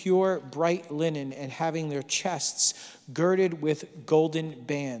 clothed in pure bright linen, and having their chests girded with golden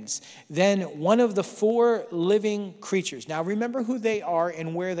bands. Then one of the 4 living creatures. Now remember who they are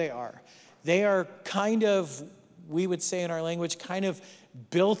and where they are. They are kind of, we would say in our language, kind of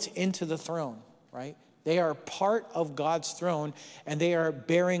built into the throne, right? They are part of God's throne, and they are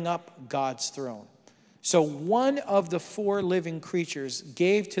bearing up God's throne. So one of the 4 living creatures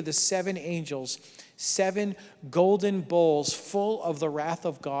gave to the 7 angels 7 golden bowls full of the wrath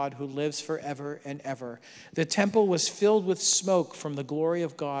of God who lives forever and ever. The temple was filled with smoke from the glory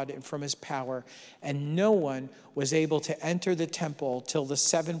of God and from his power, and no one was able to enter the temple till the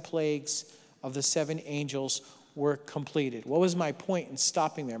 7 plagues of the 7 angels were completed. What was my point in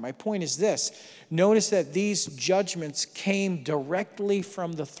stopping there? My point is this. Notice that these judgments came directly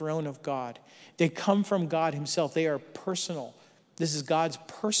from the throne of God. They come from God himself. They are personal. This is God's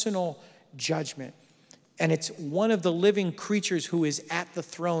personal judgment. And it's one of the living creatures who is at the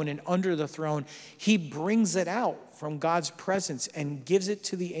throne and under the throne. He brings it out from God's presence and gives it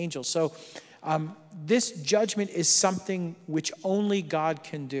to the angels. So this judgment is something which only God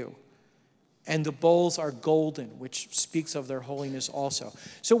can do. And the bowls are golden, which speaks of their holiness also.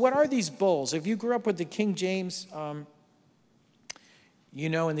 So what are these bowls? If you grew up with the King James, you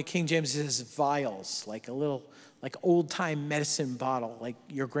know, in the King James it says vials, like a little, like old-time medicine bottle, like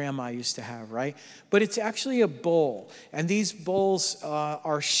your grandma used to have, right? But it's actually a bowl. And these bowls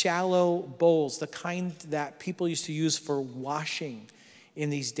are shallow bowls, the kind that people used to use for washing in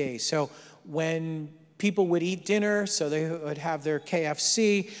these days. So when people would eat dinner, so they would have their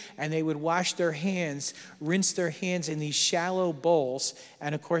KFC, and they would wash their hands, rinse their hands in these shallow bowls.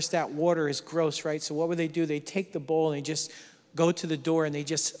 And of course, that water is gross, right? So what would they do? They take the bowl and they just go to the door and they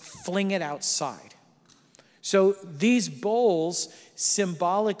just fling it outside. So these bowls,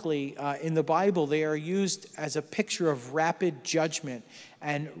 symbolically in the Bible, they are used as a picture of rapid judgment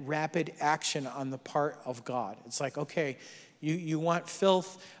and rapid action on the part of God. It's like, okay, you want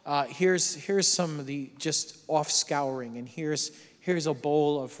filth, here's some of the just off scouring, and here's a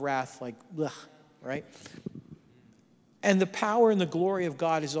bowl of wrath, like, ugh, right? And the power and the glory of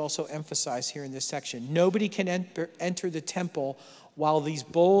God is also emphasized here in this section. Nobody can enter the temple while these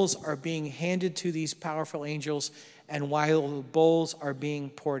bowls are being handed to these powerful angels and while the bowls are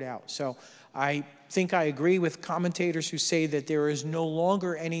being poured out. So I think I agree with commentators who say that there is no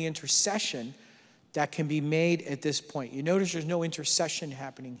longer any intercession that can be made at this point. You notice there's no intercession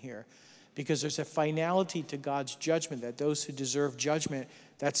happening here because there's a finality to God's judgment, that those who deserve judgment,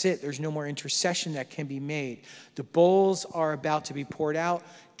 that's it. There's no more intercession that can be made. The bowls are about to be poured out.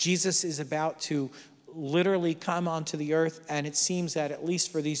 Jesus is about to literally come onto the earth, and it seems that at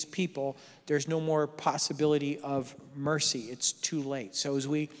least for these people, there's no more possibility of mercy. It's too late. So as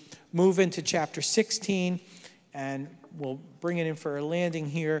we move into chapter 16, and we'll bring it in for a landing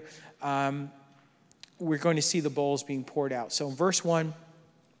here, we're going to see the bowls being poured out. So in verse 1,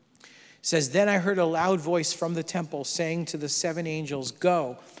 it says, "Then I heard a loud voice from the temple saying to the 7 angels,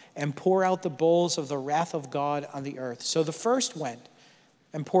 'Go and pour out the bowls of the wrath of God on the earth.' So the first went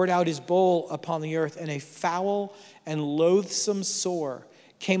and poured out his bowl upon the earth, and a foul and loathsome sore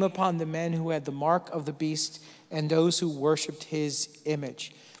came upon the men who had the mark of the beast and those who worshipped his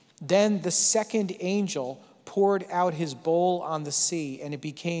image. Then the second angel poured out his bowl on the sea, and it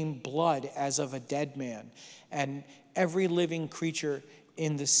became blood as of a dead man, and every living creature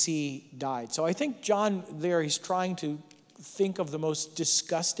in the sea died." So I think John there, he's trying to think of the most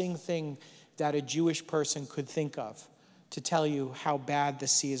disgusting thing that a Jewish person could think of to tell you how bad the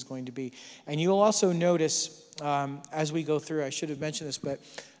sea is going to be. And you'll also notice as we go through, I should have mentioned this, but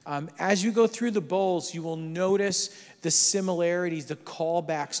as you go through the bowls, you will notice the similarities, the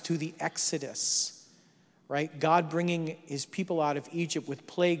callbacks to the Exodus, right? God bringing his people out of Egypt with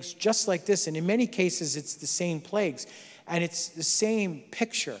plagues just like this. And in many cases, it's the same plagues. And it's the same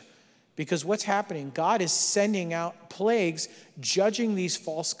picture. Because what's happening, God is sending out plagues, judging these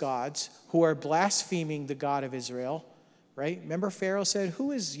false gods who are blaspheming the God of Israel, right? Remember Pharaoh said,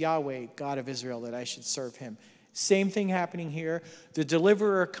 who is Yahweh, God of Israel, that I should serve him? Same thing happening here. The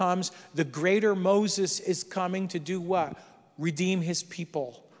deliverer comes. The greater Moses is coming to do what? Redeem his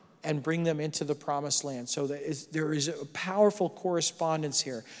people and bring them into the promised land. So there is a powerful correspondence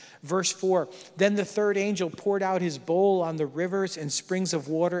here. Verse 4, then the third angel poured out his bowl on the rivers and springs of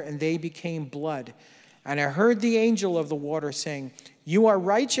water, and they became blood. And I heard the angel of the water saying, you are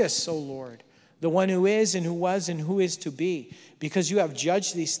righteous, O Lord, the one who is and who was and who is to be, because you have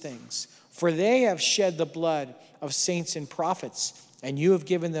judged these things. For they have shed the blood of saints and prophets, and you have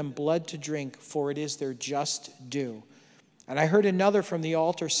given them blood to drink, for it is their just due. And I heard another from the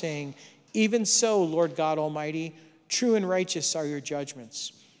altar saying, even so, Lord God Almighty, true and righteous are your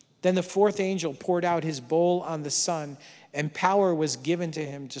judgments. Then the fourth angel poured out his bowl on the sun, and power was given to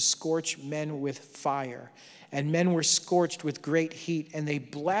him to scorch men with fire. And men were scorched with great heat, and they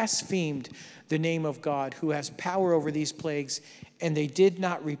blasphemed the name of God, who has power over these plagues, and they did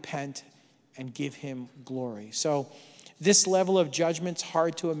not repent and give him glory. So this level of judgment's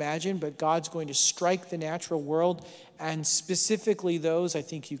hard to imagine, but God's going to strike the natural world, and specifically those, I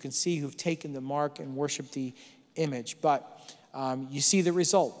think you can see, who've taken the mark and worshiped the image. But you see the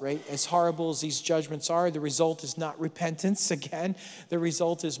result, right? As horrible as these judgments are, the result is not repentance again. The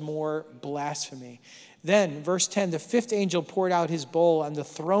result is more blasphemy. Then, verse 10, the fifth angel poured out his bowl on the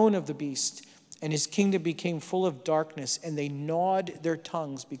throne of the beast, and his kingdom became full of darkness, and they gnawed their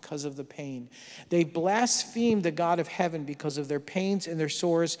tongues because of the pain. They blasphemed the God of heaven because of their pains and their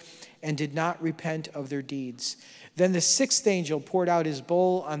sores, and did not repent of their deeds. Then the sixth angel poured out his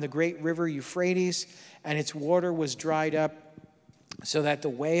bowl on the great river Euphrates, and its water was dried up, so that the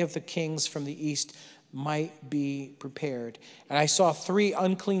way of the kings from the east might be prepared. And I saw three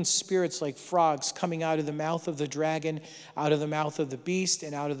unclean spirits like frogs coming out of the mouth of the dragon, out of the mouth of the beast,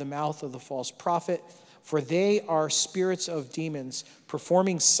 and out of the mouth of the false prophet. For they are spirits of demons,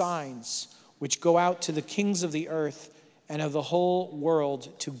 performing signs, which go out to the kings of the earth and of the whole world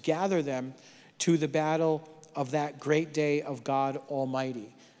to gather them to the battle of that great day of God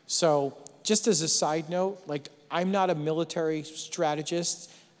Almighty. So just as a side note, I'm not a military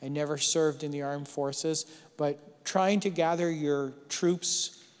strategist. I never served in the armed forces, but trying to gather your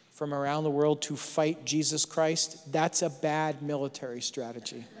troops from around the world to fight Jesus Christ, that's a bad military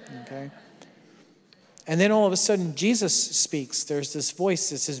strategy, okay? And then all of a sudden, Jesus speaks. There's this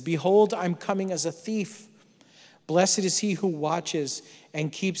voice that says, behold, I'm coming as a thief. Blessed is he who watches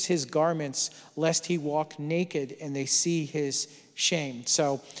and keeps his garments, lest he walk naked and they see his shame.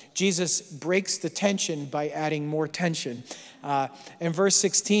 So Jesus breaks the tension by adding more tension. In verse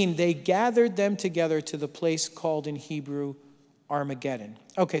 16, they gathered them together to the place called in Hebrew Armageddon.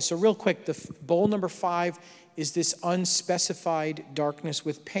 Okay, so real quick, the bowl number 5 is this unspecified darkness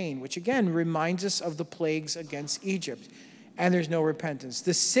with pain, which again reminds us of the plagues against Egypt. And there's no repentance.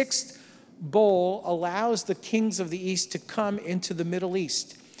 The sixth bowl allows the kings of the east to come into the Middle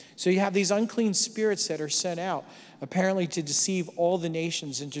East. So you have these unclean spirits that are sent out, apparently to deceive all the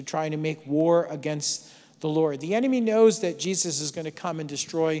nations and to try to make war against the Lord. The enemy knows that Jesus is going to come and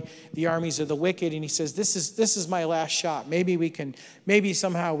destroy the armies of the wicked, and he says, this is my last shot. Maybe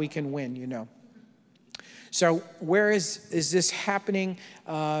somehow we can win, you know. So where is this happening?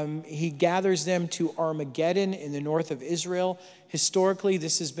 He gathers them to Armageddon in the north of Israel. Historically,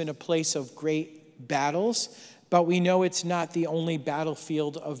 this has been a place of great battles, but we know it's not the only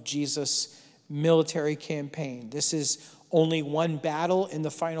battlefield of Jesus' military campaign. This is only one battle in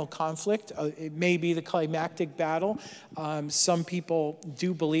the final conflict. It may be the climactic battle. Some people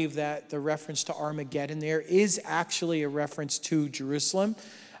do believe that the reference to Armageddon there is actually a reference to Jerusalem.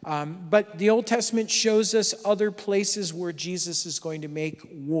 But the Old Testament shows us other places where Jesus is going to make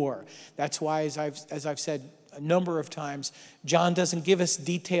war. That's why, as I've said a number of times, John doesn't give us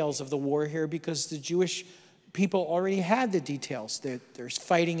details of the war here because the Jewish people already had the details. There's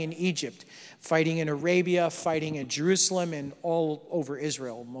fighting in Egypt, fighting in Arabia, fighting in Jerusalem, and all over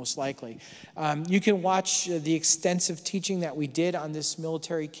Israel, most likely. You can watch the extensive teaching that we did on this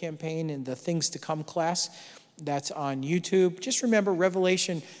military campaign in the Things to Come class. That's on YouTube. Just remember,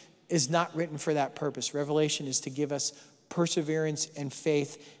 Revelation is not written for that purpose. Revelation is to give us perseverance and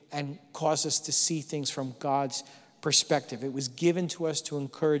faith and cause us to see things from God's perspective. It was given to us to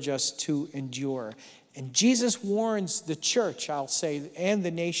encourage us to endure. And Jesus warns the church, I'll say, and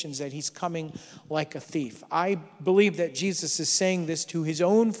the nations that he's coming like a thief. I believe that Jesus is saying this to his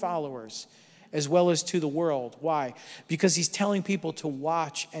own followers as well as to the world. Why? Because he's telling people to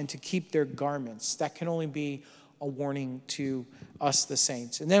watch and to keep their garments. That can only be a warning to us, the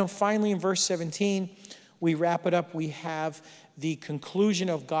saints. And then finally in verse 17, we wrap it up. We have the conclusion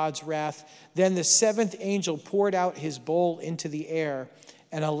of God's wrath. Then the seventh angel poured out his bowl into the air,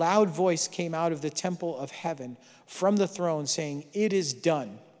 and a loud voice came out of the temple of heaven from the throne saying, "It is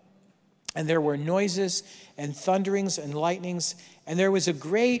done." And there were noises and thunderings and lightnings, and there was a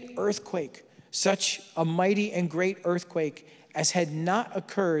great earthquake, such a mighty and great earthquake as had not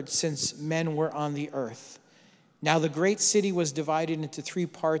occurred since men were on the earth. Now the great city was divided into 3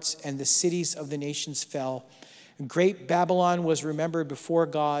 parts, and the cities of the nations fell. Great Babylon was remembered before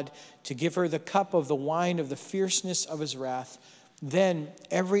God to give her the cup of the wine of the fierceness of his wrath. Then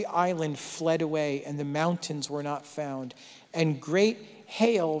every island fled away, and the mountains were not found. And great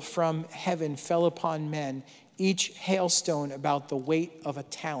hail from heaven fell upon men, each hailstone about the weight of a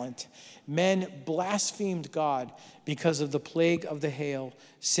talent. Men blasphemed God because of the plague of the hail,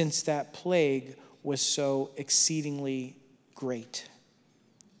 since that plague was so exceedingly great.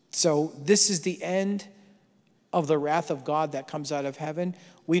 So this is the end of the wrath of God that comes out of heaven.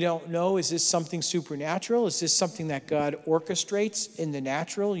 We don't know, is this something supernatural? Is this something that God orchestrates in the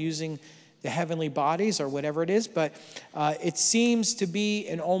natural using the heavenly bodies or whatever it is? But it seems to be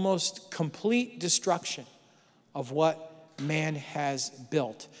an almost complete destruction of what man has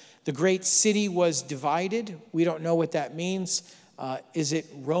built. The great city was divided. We don't know what that means. Is it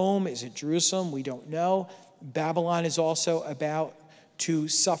Rome? Is it Jerusalem? We don't know. Babylon is also about to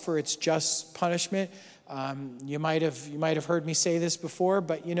suffer its just punishment. You might have heard me say this before,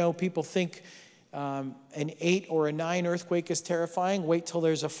 but people think an 8 or a 9 earthquake is terrifying. Wait till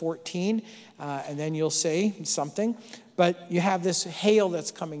there's a 14, and then you'll say something. But you have this hail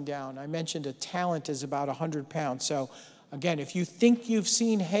that's coming down. I mentioned a talent is about 100 pounds. So again, if you think you've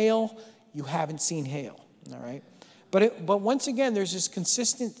seen hail, you haven't seen hail. All right. But once again, there's this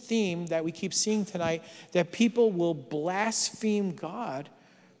consistent theme that we keep seeing tonight, that people will blaspheme God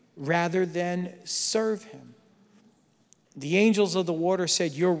rather than serve him. The angels of the water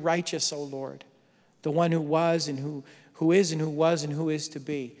said, "You're righteous, O Lord, the one who was and who is and who was and who is to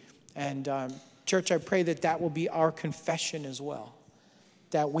be." And church, I pray that that will be our confession as well,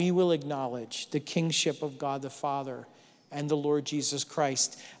 that we will acknowledge the kingship of God the Father and the Lord Jesus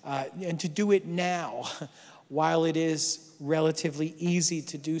Christ, and to do it now while it is relatively easy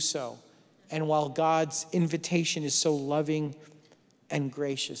to do so, and while God's invitation is so loving and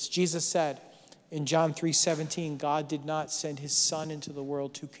gracious. Jesus said in John 3:17, God did not send his Son into the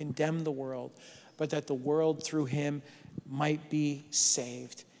world to condemn the world, but that the world through him might be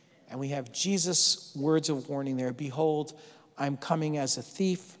saved. And we have Jesus' words of warning there. "Behold, I'm coming as a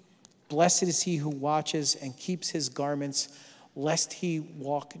thief. Blessed is he who watches and keeps his garments, lest he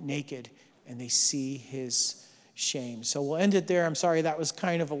walk naked and they see his shame." So we'll end it there. I'm sorry that was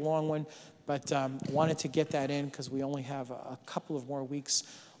kind of a long one, but wanted to get that in because we only have a couple of more weeks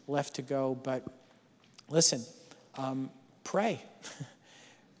left to go. But listen, pray.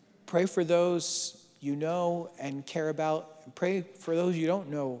 Pray for those you know and care about. Pray for those you don't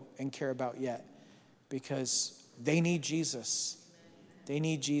know and care about yet, because they need Jesus. They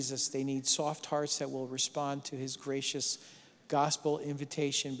need Jesus. They need soft hearts that will respond to his gracious gospel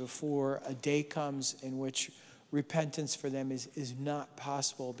invitation before a day comes in which repentance for them is not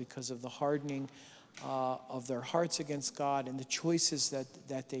possible because of the hardening of their hearts against God and the choices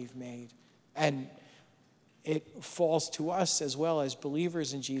that they've made. And it falls to us as well as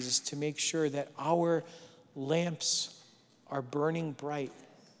believers in Jesus to make sure that our lamps are burning bright,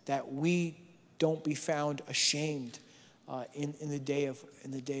 that we don't be found ashamed in the day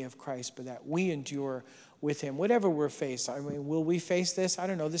of Christ, but that we endure with him, whatever we're faced. I mean, will we face this? I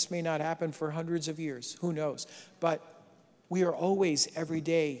don't know. This may not happen for hundreds of years. Who knows? But we are always, every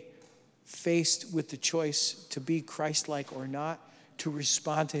day, faced with the choice to be Christ-like or not, to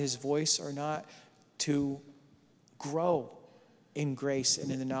respond to his voice or not, to grow in grace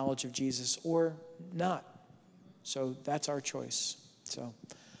and in the knowledge of Jesus or not. So that's our choice. So,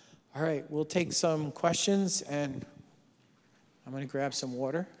 all right, we'll take some questions, and I'm going to grab some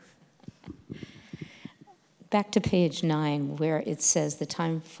water. Back to page 9, where it says the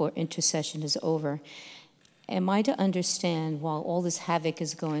time for intercession is over. Am I to understand, while all this havoc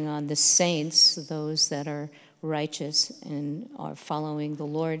is going on, the saints, those that are righteous and are following the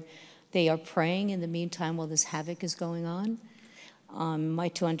Lord, they are praying in the meantime while this havoc is going on? Am I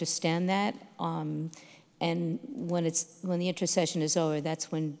to understand that? And when the intercession is over,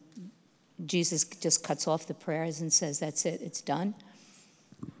 that's when Jesus just cuts off the prayers and says, "That's it, it's done"?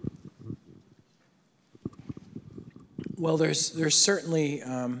 Well, there's certainly,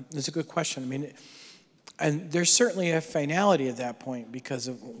 that's a good question. I mean, and there's certainly a finality at that point, because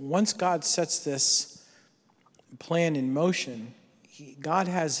once God sets this plan in motion, God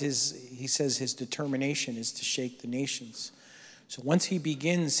has he says his determination is to shake the nations. So once he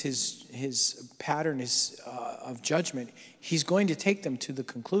begins his pattern of judgment, he's going to take them to the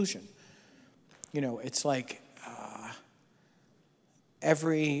conclusion. It's like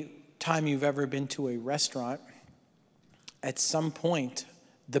every time you've ever been to a restaurant, at some point,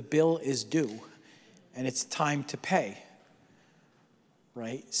 the bill is due, and it's time to pay,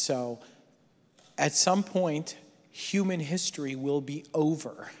 right? So at some point, human history will be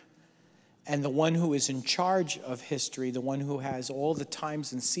over. And the one who is in charge of history, the one who has all the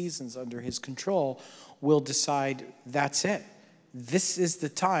times and seasons under his control, will decide that's it. This is the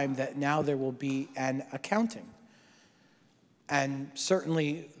time that now there will be an accounting. And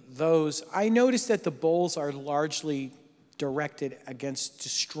certainly I noticed that the bowls are largely directed against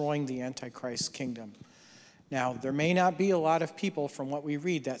destroying the Antichrist kingdom. Now, there may not be a lot of people, from what we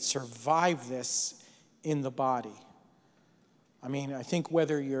read, that survive this in the body. I mean, I think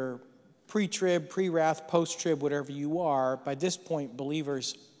whether you're pre-trib, pre-wrath, post-trib, whatever you are, by this point,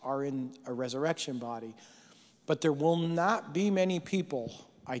 believers are in a resurrection body. But there will not be many people,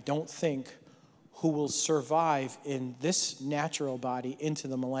 I don't think, who will survive in this natural body into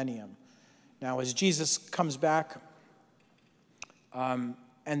the millennium. Now, as Jesus comes back and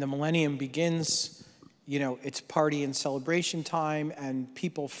the millennium begins, it's party and celebration time, and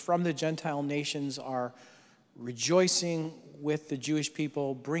people from the Gentile nations are rejoicing with the Jewish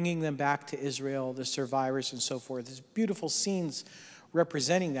people, bringing them back to Israel, the survivors and so forth. There's beautiful scenes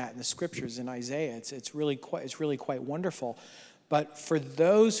representing that in the scriptures in Isaiah. It's really quite wonderful. But for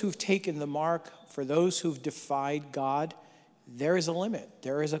those who've taken the mark, for those who've defied God, there is a limit.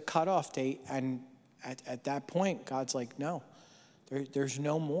 There is a cutoff date, and at that point, God's like, no, there's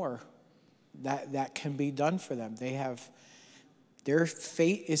no more that can be done for them. Their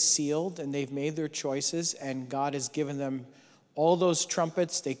fate is sealed, and they've made their choices, and God has given them all those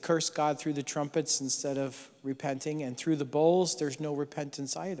trumpets. They curse God through the trumpets instead of repenting, and through the bowls, there's no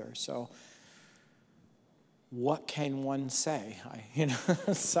repentance either. So what can one say?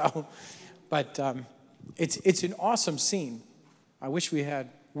 But it's an awesome scene. I wish we had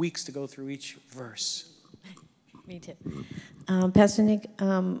weeks to go through each verse. Me too. Pastor Nick,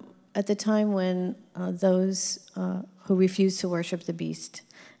 at the time when those who refuse to worship the beast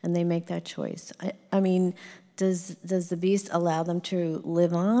and they make that choice, I mean, does the beast allow them to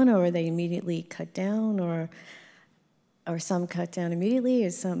live on, or are they immediately cut down, or some cut down immediately,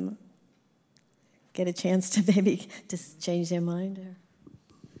 or some get a chance to maybe just change their mind?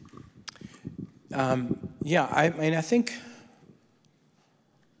 Yeah, I mean, I think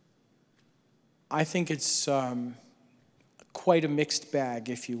it's quite a mixed bag,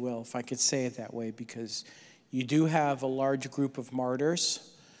 if you will, if I could say it that way, because you do have a large group of martyrs.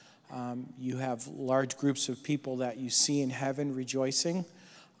 You have large groups of people that you see in heaven rejoicing.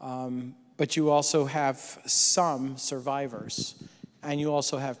 But you also have some survivors. And you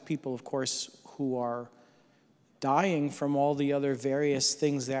also have people, of course, who are dying from all the other various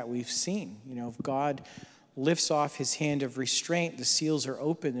things that we've seen. If God lifts off his hand of restraint, the seals are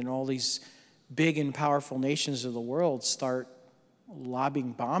open, and all these big and powerful nations of the world start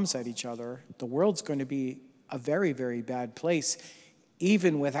lobbing bombs at each other, the world's going to be a very, very bad place,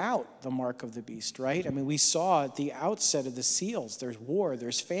 even without the mark of the beast, right? I mean, we saw at the outset of the seals, there's war,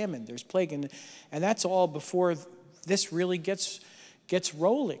 there's famine, there's plague, and that's all before this really gets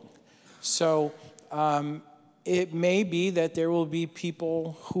rolling. So it may be that there will be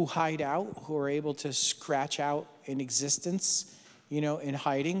people who hide out, who are able to scratch out an existence, in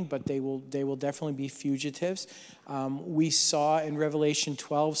hiding, but they will definitely be fugitives. We saw in Revelation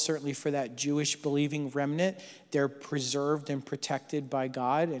 12, certainly for that Jewish believing remnant, they're preserved and protected by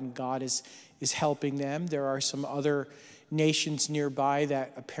God, and God is helping them. There are some other nations nearby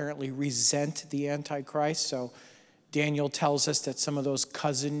that apparently resent the Antichrist. So Daniel tells us that some of those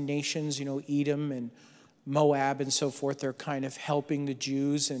cousin nations, Edom and Moab and so forth, they're kind of helping the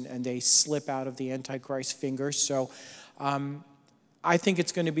Jews, and they slip out of the Antichrist's fingers. So I think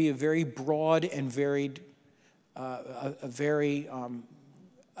it's going to be a very broad and varied, a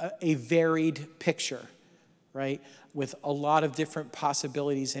varied picture, right, with a lot of different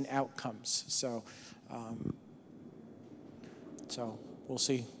possibilities and outcomes. So we'll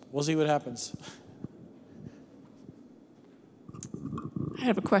see. We'll see what happens. I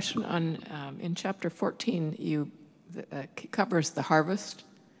have a question on, in chapter 14, covers the harvest,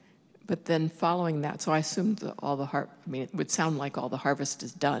 but then following that, so I assumed it would sound like all the harvest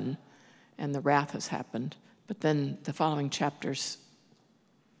is done and the wrath has happened, But then the following chapters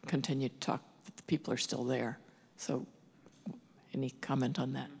continue to talk that the people are still there. So any comment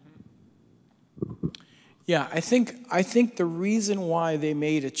on that? Yeah, I think the reason why they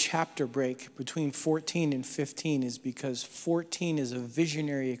made a chapter break between 14 and 15 is because 14 is a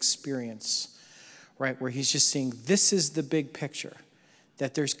visionary experience, right, where he's just saying this is the big picture,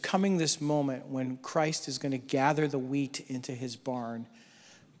 that there's coming this moment when Christ is going to gather the wheat into his barn,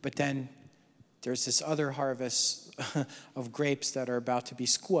 but then there's this other harvest of grapes that are about to be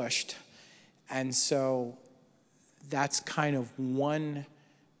squished. And so that's kind of one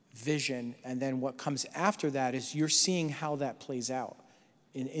vision, and then what comes after that is you're seeing how that plays out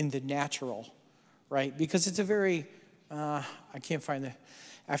in the natural, right? Because it's a very,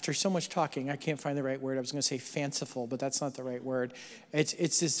 after so much talking, I can't find the right word. I was going to say fanciful, but that's not the right word. It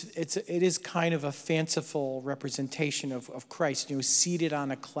is kind of a fanciful representation of Christ, seated on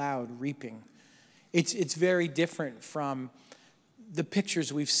a cloud reaping. It's very different from the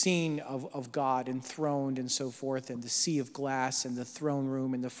pictures we've seen of God enthroned and so forth, and the sea of glass and the throne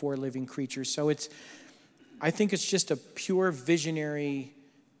room and the four living creatures. So I think it's just a pure visionary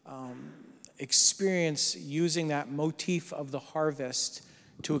experience using that motif of the harvest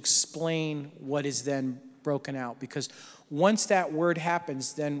to explain what is then broken out. Because once that word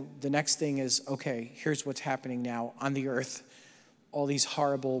happens, then the next thing is, okay, here's what's happening now on the earth. All these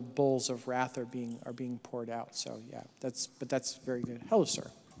horrible bowls of wrath are being poured out. So yeah, that's very good. Hello,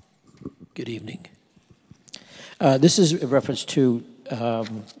 sir. Good evening. This is a reference to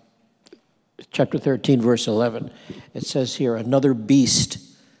chapter 13, verse 11. It says here, another beast.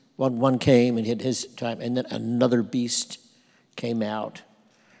 One came and had his time, and then another beast came out.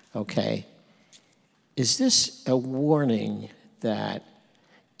 Okay. Is this a warning that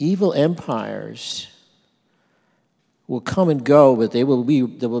evil empires will come and go, but there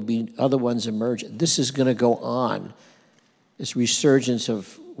will be other ones emerge? This is going to go on, this resurgence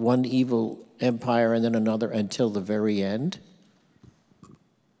of one evil empire and then another until the very end?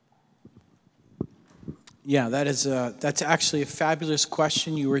 Yeah, that's actually a fabulous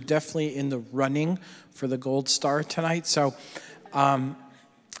question. You were definitely in the running for the gold star tonight. So,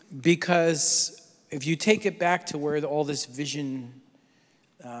 because if you take it back to where all this vision,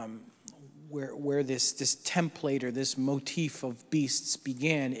 where this template or this motif of beasts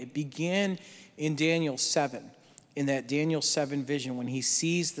began, it began in Daniel 7, in that Daniel 7 vision when he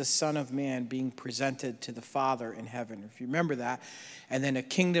sees the Son of Man being presented to the Father in heaven, if you remember that, and then a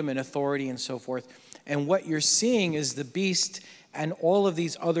kingdom and authority and so forth. And what you're seeing is the beast and all of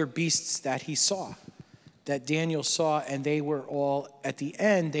these other beasts that he saw, that Daniel saw, and they were all, at the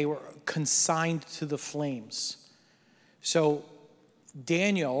end, they were consigned to the flames. So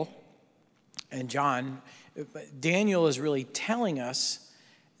Daniel and John, Daniel is really telling us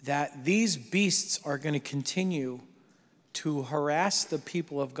that these beasts are going to continue to harass the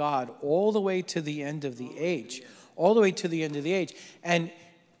people of God all the way to the end of the age. All the way to the end of the age. And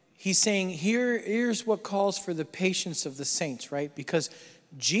he's saying here's what calls for the patience of the saints, right? Because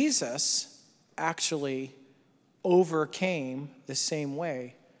Jesus actually overcame the same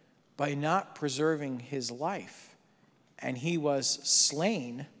way by not preserving his life. And he was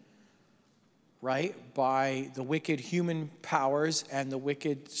slain, right, by the wicked human powers and the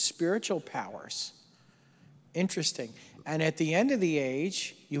wicked spiritual powers. Interesting. And at the end of the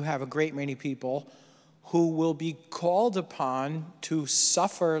age, you have a great many people who will be called upon to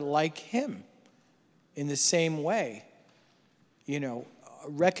suffer like him in the same way,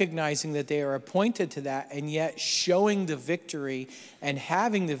 recognizing that they are appointed to that, and yet showing the victory and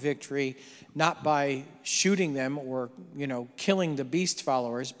having the victory not by shooting them or, killing the beast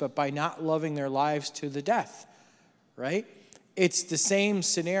followers, but by not loving their lives to the death, right? It's the same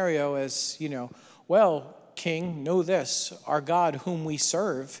scenario as, well, King, know this, our God whom we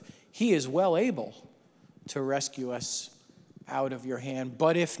serve, he is well able to rescue us out of your hand.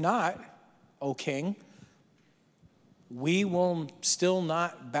 But if not, O King, we will still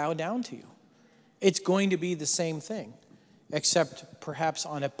not bow down to you. It's going to be the same thing, except perhaps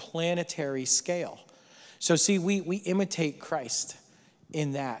on a planetary scale. So see, we imitate Christ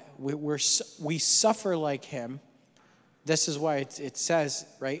in that. We suffer like him. This is why it says,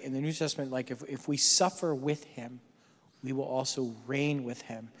 right, in the New Testament, like if we suffer with him, we will also reign with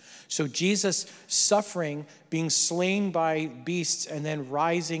him. So Jesus suffering, being slain by beasts, and then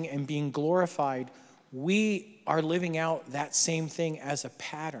rising and being glorified, we are living out that same thing as a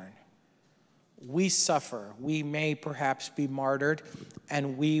pattern. We suffer. We may perhaps be martyred,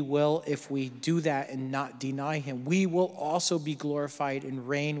 and we will, if we do that and not deny him, we will also be glorified and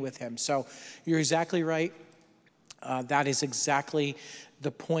reign with him. So you're exactly right. That is exactly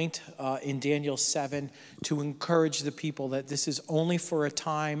the point in Daniel 7, to encourage the people that this is only for a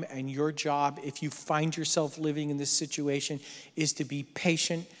time, and your job, if you find yourself living in this situation, is to be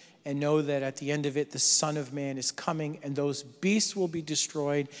patient and know that at the end of it, the Son of Man is coming, and those beasts will be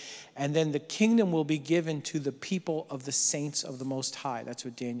destroyed, and then the kingdom will be given to the people of the saints of the Most High. That's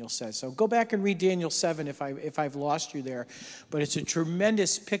what Daniel says. So go back and read Daniel 7 if I've lost you there. But it's a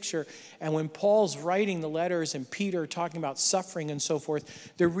tremendous picture. And when Paul's writing the letters and Peter talking about suffering and so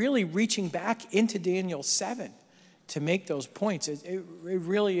forth, they're really reaching back into Daniel 7 to make those points. It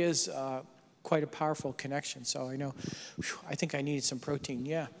really is quite a powerful connection. So I know, I think I needed some protein.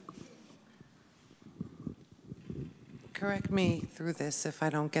 Yeah. Correct me through this if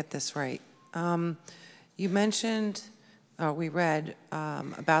I don't get this right. You mentioned, or we read,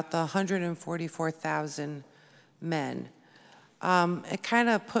 about the 144,000 men. It kind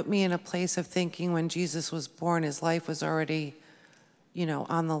of put me in a place of thinking when Jesus was born, his life was already,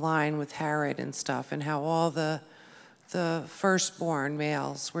 on the line with Herod and stuff, and how all the firstborn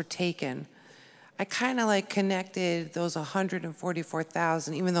males were taken. I kind of like connected those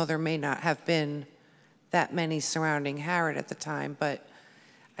 144,000, even though there may not have been that many surrounding Herod at the time, but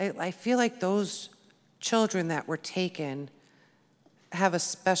I feel like those children that were taken have a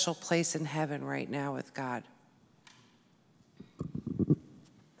special place in heaven right now with God.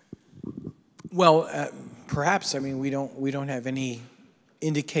 Well, perhaps. I mean, we don't have any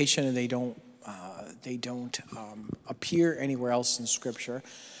indication, and they don't appear anywhere else in Scripture.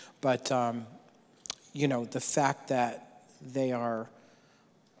 But the fact that they are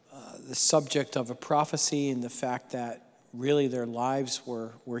the subject of a prophecy, and the fact that really their lives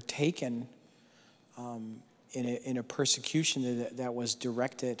were taken in a persecution that was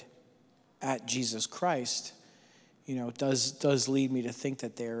directed at Jesus Christ, does lead me to think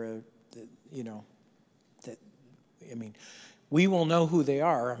that they're we will know who they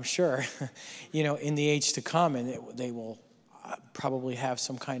are, I'm sure, in the age to come, and they will probably have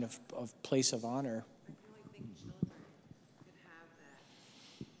some kind of place of honor. I really think children could have that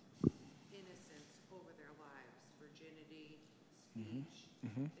innocence over their lives, virginity, speech,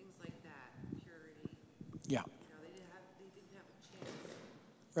 things like that, purity. Yeah. They didn't have a chance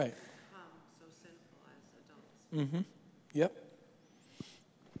Right. to become so sinful as adults. Mm-hmm. Yep.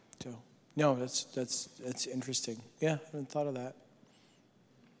 So, no, that's interesting. Yeah, I hadn't thought of that.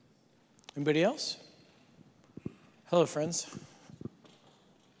 Anybody else? Hello, friends.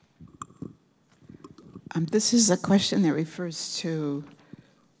 This is a question that refers to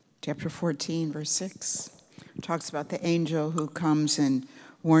chapter 14, verse 6. It talks about the angel who comes and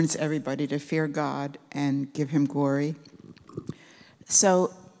warns everybody to fear God and give him glory.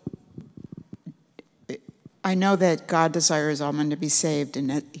 So I know that God desires all men to be saved, and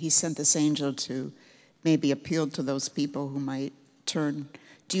that he sent this angel to maybe appeal to those people who might turn.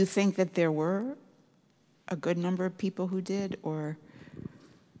 Do you think that there were a good number of people who did, or...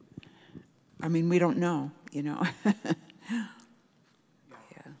 I mean, we don't know, Yeah.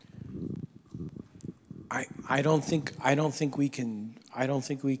 I don't think we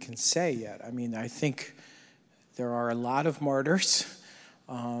can say yet. I mean, I think there are a lot of martyrs,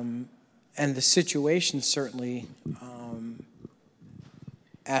 and the situation certainly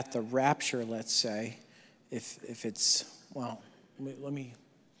at the rapture, let's say, if it's, well, let me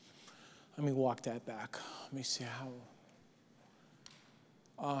walk that back. Let me see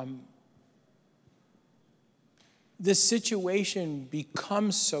how. The situation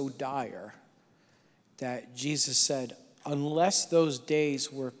becomes so dire that Jesus said, unless those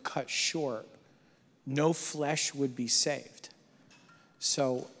days were cut short, no flesh would be saved.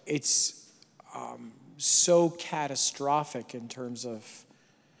 So it's so catastrophic in terms of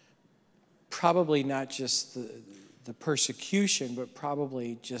probably not just the persecution, but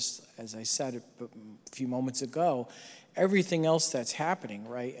probably just, as I said a few moments ago, everything else that's happening,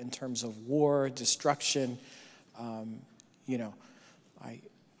 right, in terms of war, destruction.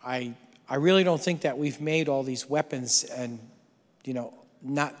 I really don't think that we've made all these weapons and,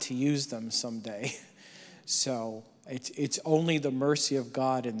 not to use them someday. So it's only the mercy of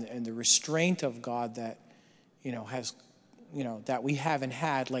God and the restraint of God that, has, that we haven't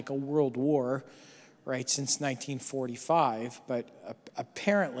had like a world war, right, since 1945. But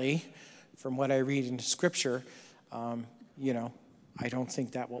apparently, from what I read in Scripture, I don't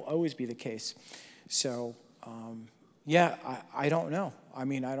think that will always be the case. So, I don't know. I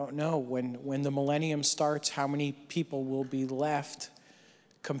mean, I don't know when the millennium starts, how many people will be left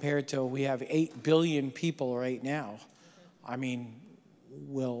compared to we have 8 billion people right now. I mean,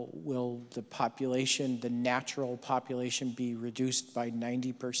 will the population, the natural population, be reduced by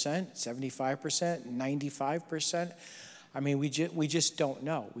 90%, 75%, 95%? I mean, we just don't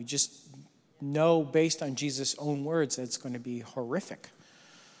know. We just know based on Jesus' own words that it's going to be horrific.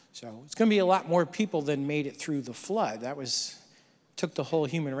 So it's going to be a lot more people than made it through the flood. Took the whole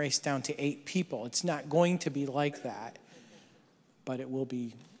human race down to 8 people. It's not going to be like that, but it will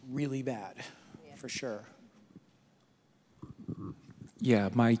be really bad, for sure. Yeah,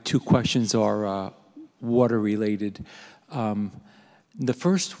 my 2 questions are water-related. The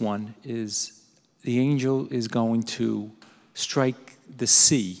first one is the angel is going to strike the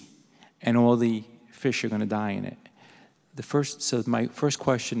sea, and all the fish are going to die in it. So my first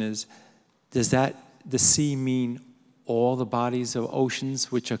question is, does the sea mean all the bodies of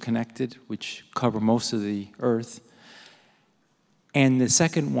oceans which are connected, which cover most of the earth? And the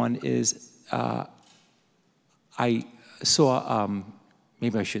second one is, I saw,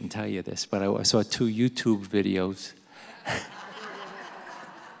 maybe I shouldn't tell you this, but I saw 2 YouTube videos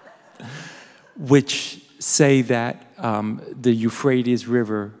which say that the Euphrates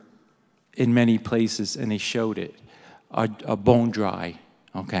River in many places, and they showed it, are bone dry,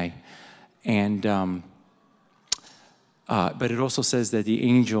 okay? And, but it also says that the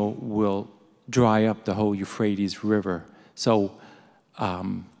angel will dry up the whole Euphrates River. So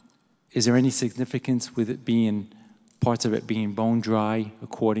is there any significance with it being, parts of it being bone dry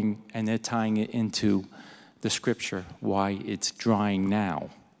and they're tying it into the scripture, why it's drying now?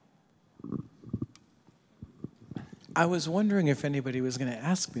 I was wondering if anybody was going to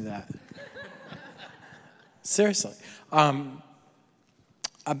ask me that. Seriously.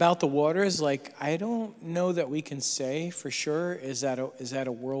 About the waters, I don't know that we can say for sure, is that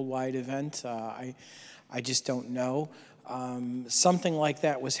a worldwide event? I just don't know. Something like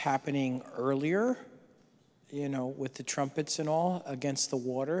that was happening earlier, with the trumpets and all against the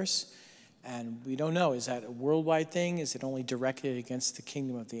waters. And we don't know, is that a worldwide thing? Is it only directed against the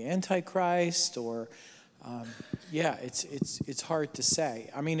kingdom of the Antichrist? Or, it's hard to say.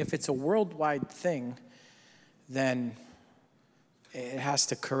 I mean, if it's a worldwide thing, then it has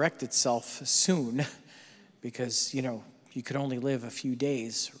to correct itself soon because, you could only live a few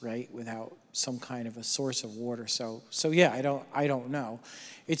days, right, without some kind of a source of water. So yeah, I don't know.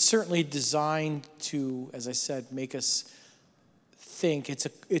 It's certainly designed to, as I said, make us think it's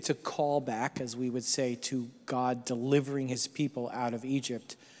a callback, as we would say, to God delivering his people out of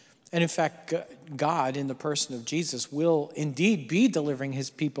Egypt. And in fact, God, in the person of Jesus, will indeed be delivering his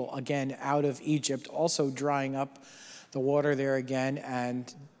people again out of Egypt, also drying up the water there again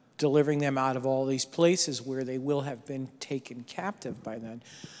and delivering them out of all these places where they will have been taken captive by then.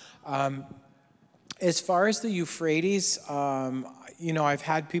 As far as the Euphrates, I've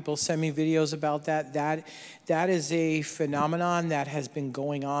had people send me videos about that. That is a phenomenon that has been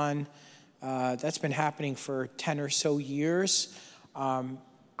going on. That's been happening for 10 or so years.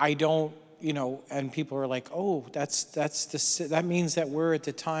 I don't, and people are like, oh, that means that we're at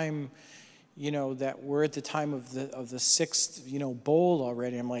the time, that we're at the time of the 6th, bowl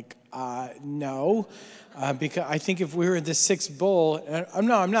already. I'm like, no, because I think if we were in the 6th bowl, I'm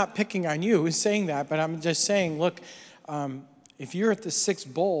not picking on you who's saying that, but I'm just saying, look, if you're at the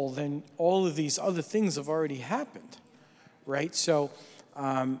 6th bowl, then all of these other things have already happened, right? So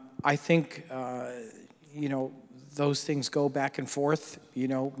I think, those things go back and forth,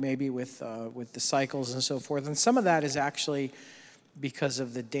 maybe with the cycles and so forth. And some of that is actually because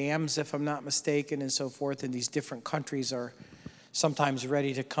of the dams, if I'm not mistaken, and so forth. And these different countries are sometimes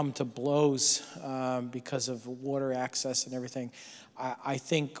ready to come to blows because of water access and everything. I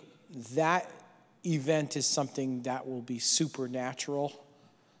think that event is something that will be supernaturally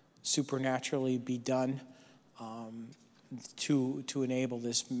be done to enable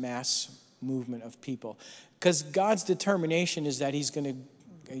this mass movement of people. Because God's determination is that he's going to,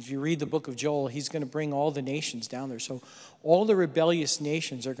 if you read the book of Joel, he's going to bring all the nations down there. So all the rebellious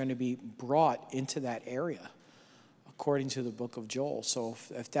nations are going to be brought into that area, according to the book of Joel. So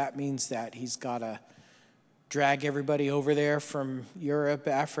if that means that he's got to drag everybody over there from Europe,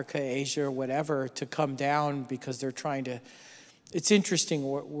 Africa, Asia, or whatever to come down because they're trying to, it's interesting,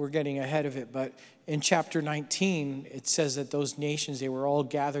 we're getting ahead of it, but in chapter 19, it says that those nations, they were all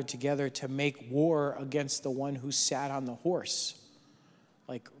gathered together to make war against the one who sat on the horse.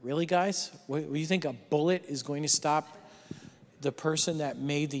 Like, really, guys? What, do you think a bullet is going to stop the person that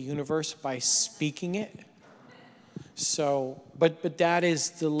made the universe by speaking it? So, but that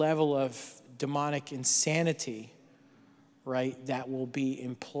is the level of demonic insanity, right, that will be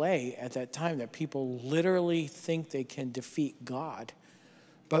in play at that time, that people literally think they can defeat God.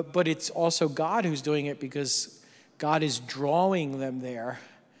 But it's also God who's doing it, because God is drawing them there.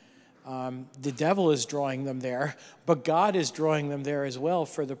 The devil is drawing them there, but God is drawing them there as well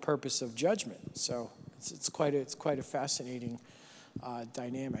for the purpose of judgment. So it's quite a fascinating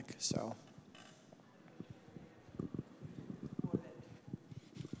dynamic. So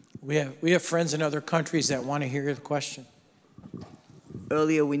we have friends in other countries that want to hear the question.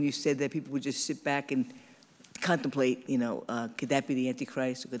 Earlier, when you said that people would just sit back and contemplate, could that be the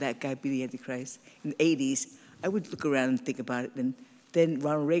Antichrist, or could that guy be the Antichrist? In the 80s, I would look around and think about it, and then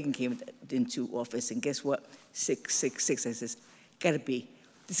Ronald Reagan came into office, and guess what? 666, I says, gotta be.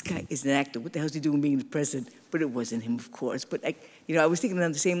 This guy is an actor. What the hell is he doing being the president? But it wasn't him, of course. But, I was thinking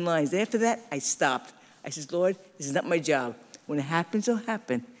on the same lines. After that, I stopped. I says, Lord, this is not my job. When it happens, it'll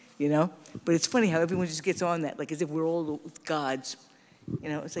happen, But it's funny how everyone just gets on that, like as if we're all gods.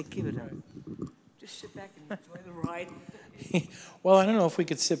 It's like, give it up. Just sit back and enjoy the ride. Well, I don't know if we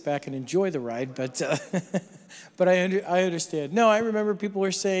could sit back and enjoy the ride, but but I understand. No, I remember people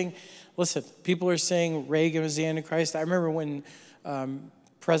were saying, listen, people are saying Reagan was the Antichrist. I remember when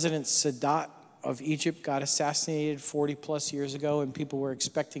President Sadat of Egypt got assassinated 40-plus years ago, and people were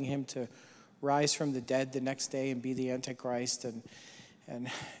expecting him to rise from the dead the next day and be the Antichrist. And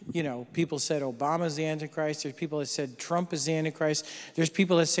people said Obama's the Antichrist. There's people that said Trump is the Antichrist. There's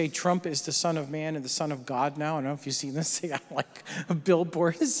people that say Trump is the Son of Man and the Son of God now. I don't know if you've seen this thing. Like a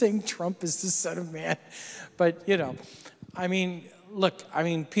billboard is saying Trump is the Son of Man. But,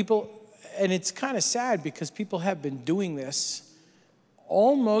 people, and it's kind of sad because people have been doing this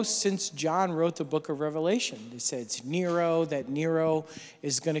almost since John wrote the book of Revelation. They said it's Nero, that Nero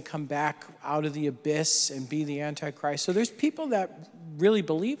is going to come back out of the abyss and be the Antichrist. So there's people that really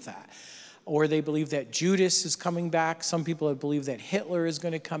believe that. Or they believe that Judas is coming back. Some people have believed that Hitler is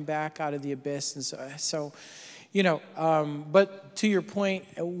going to come back out of the abyss. And so but to your point,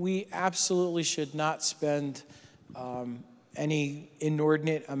 we absolutely should not spend any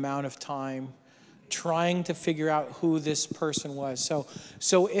inordinate amount of time trying to figure out who this person was.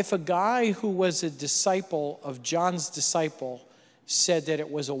 So if a guy who was a disciple of John's disciple said that it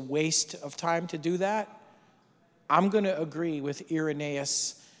was a waste of time to do that, I'm going to agree with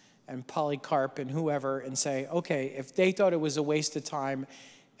Irenaeus and Polycarp and whoever and say, okay, if they thought it was a waste of time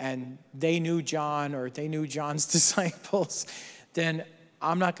and they knew John or they knew John's disciples, then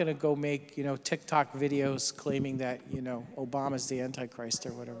I'm not going to go make, TikTok videos claiming that, Obama's the Antichrist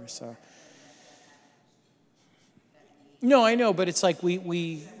or whatever. So, no, I know, but it's like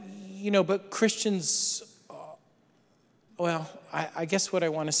but Christians, I guess what I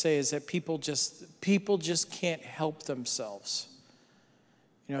want to say is that people just can't help themselves.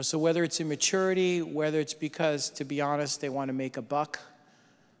 So whether it's immaturity, whether it's because, to be honest, they want to make a buck,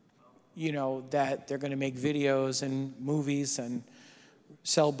 that they're going to make videos and movies and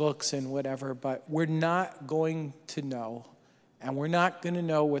sell books and whatever, but we're not going to know. And we're not going to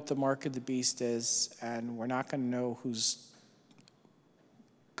know what the mark of the beast is, and we're not going to know who's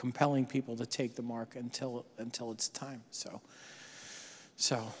compelling people to take the mark until it's time. So,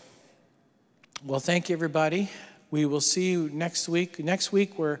 well, thank you, everybody. We will see you next week. Next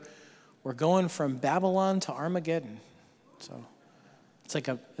week, we're going from Babylon to Armageddon. So it's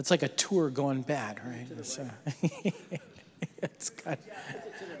like a tour going bad, right? It's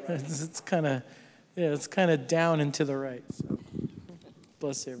kind of down and to the right. So.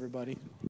 Bless you, everybody.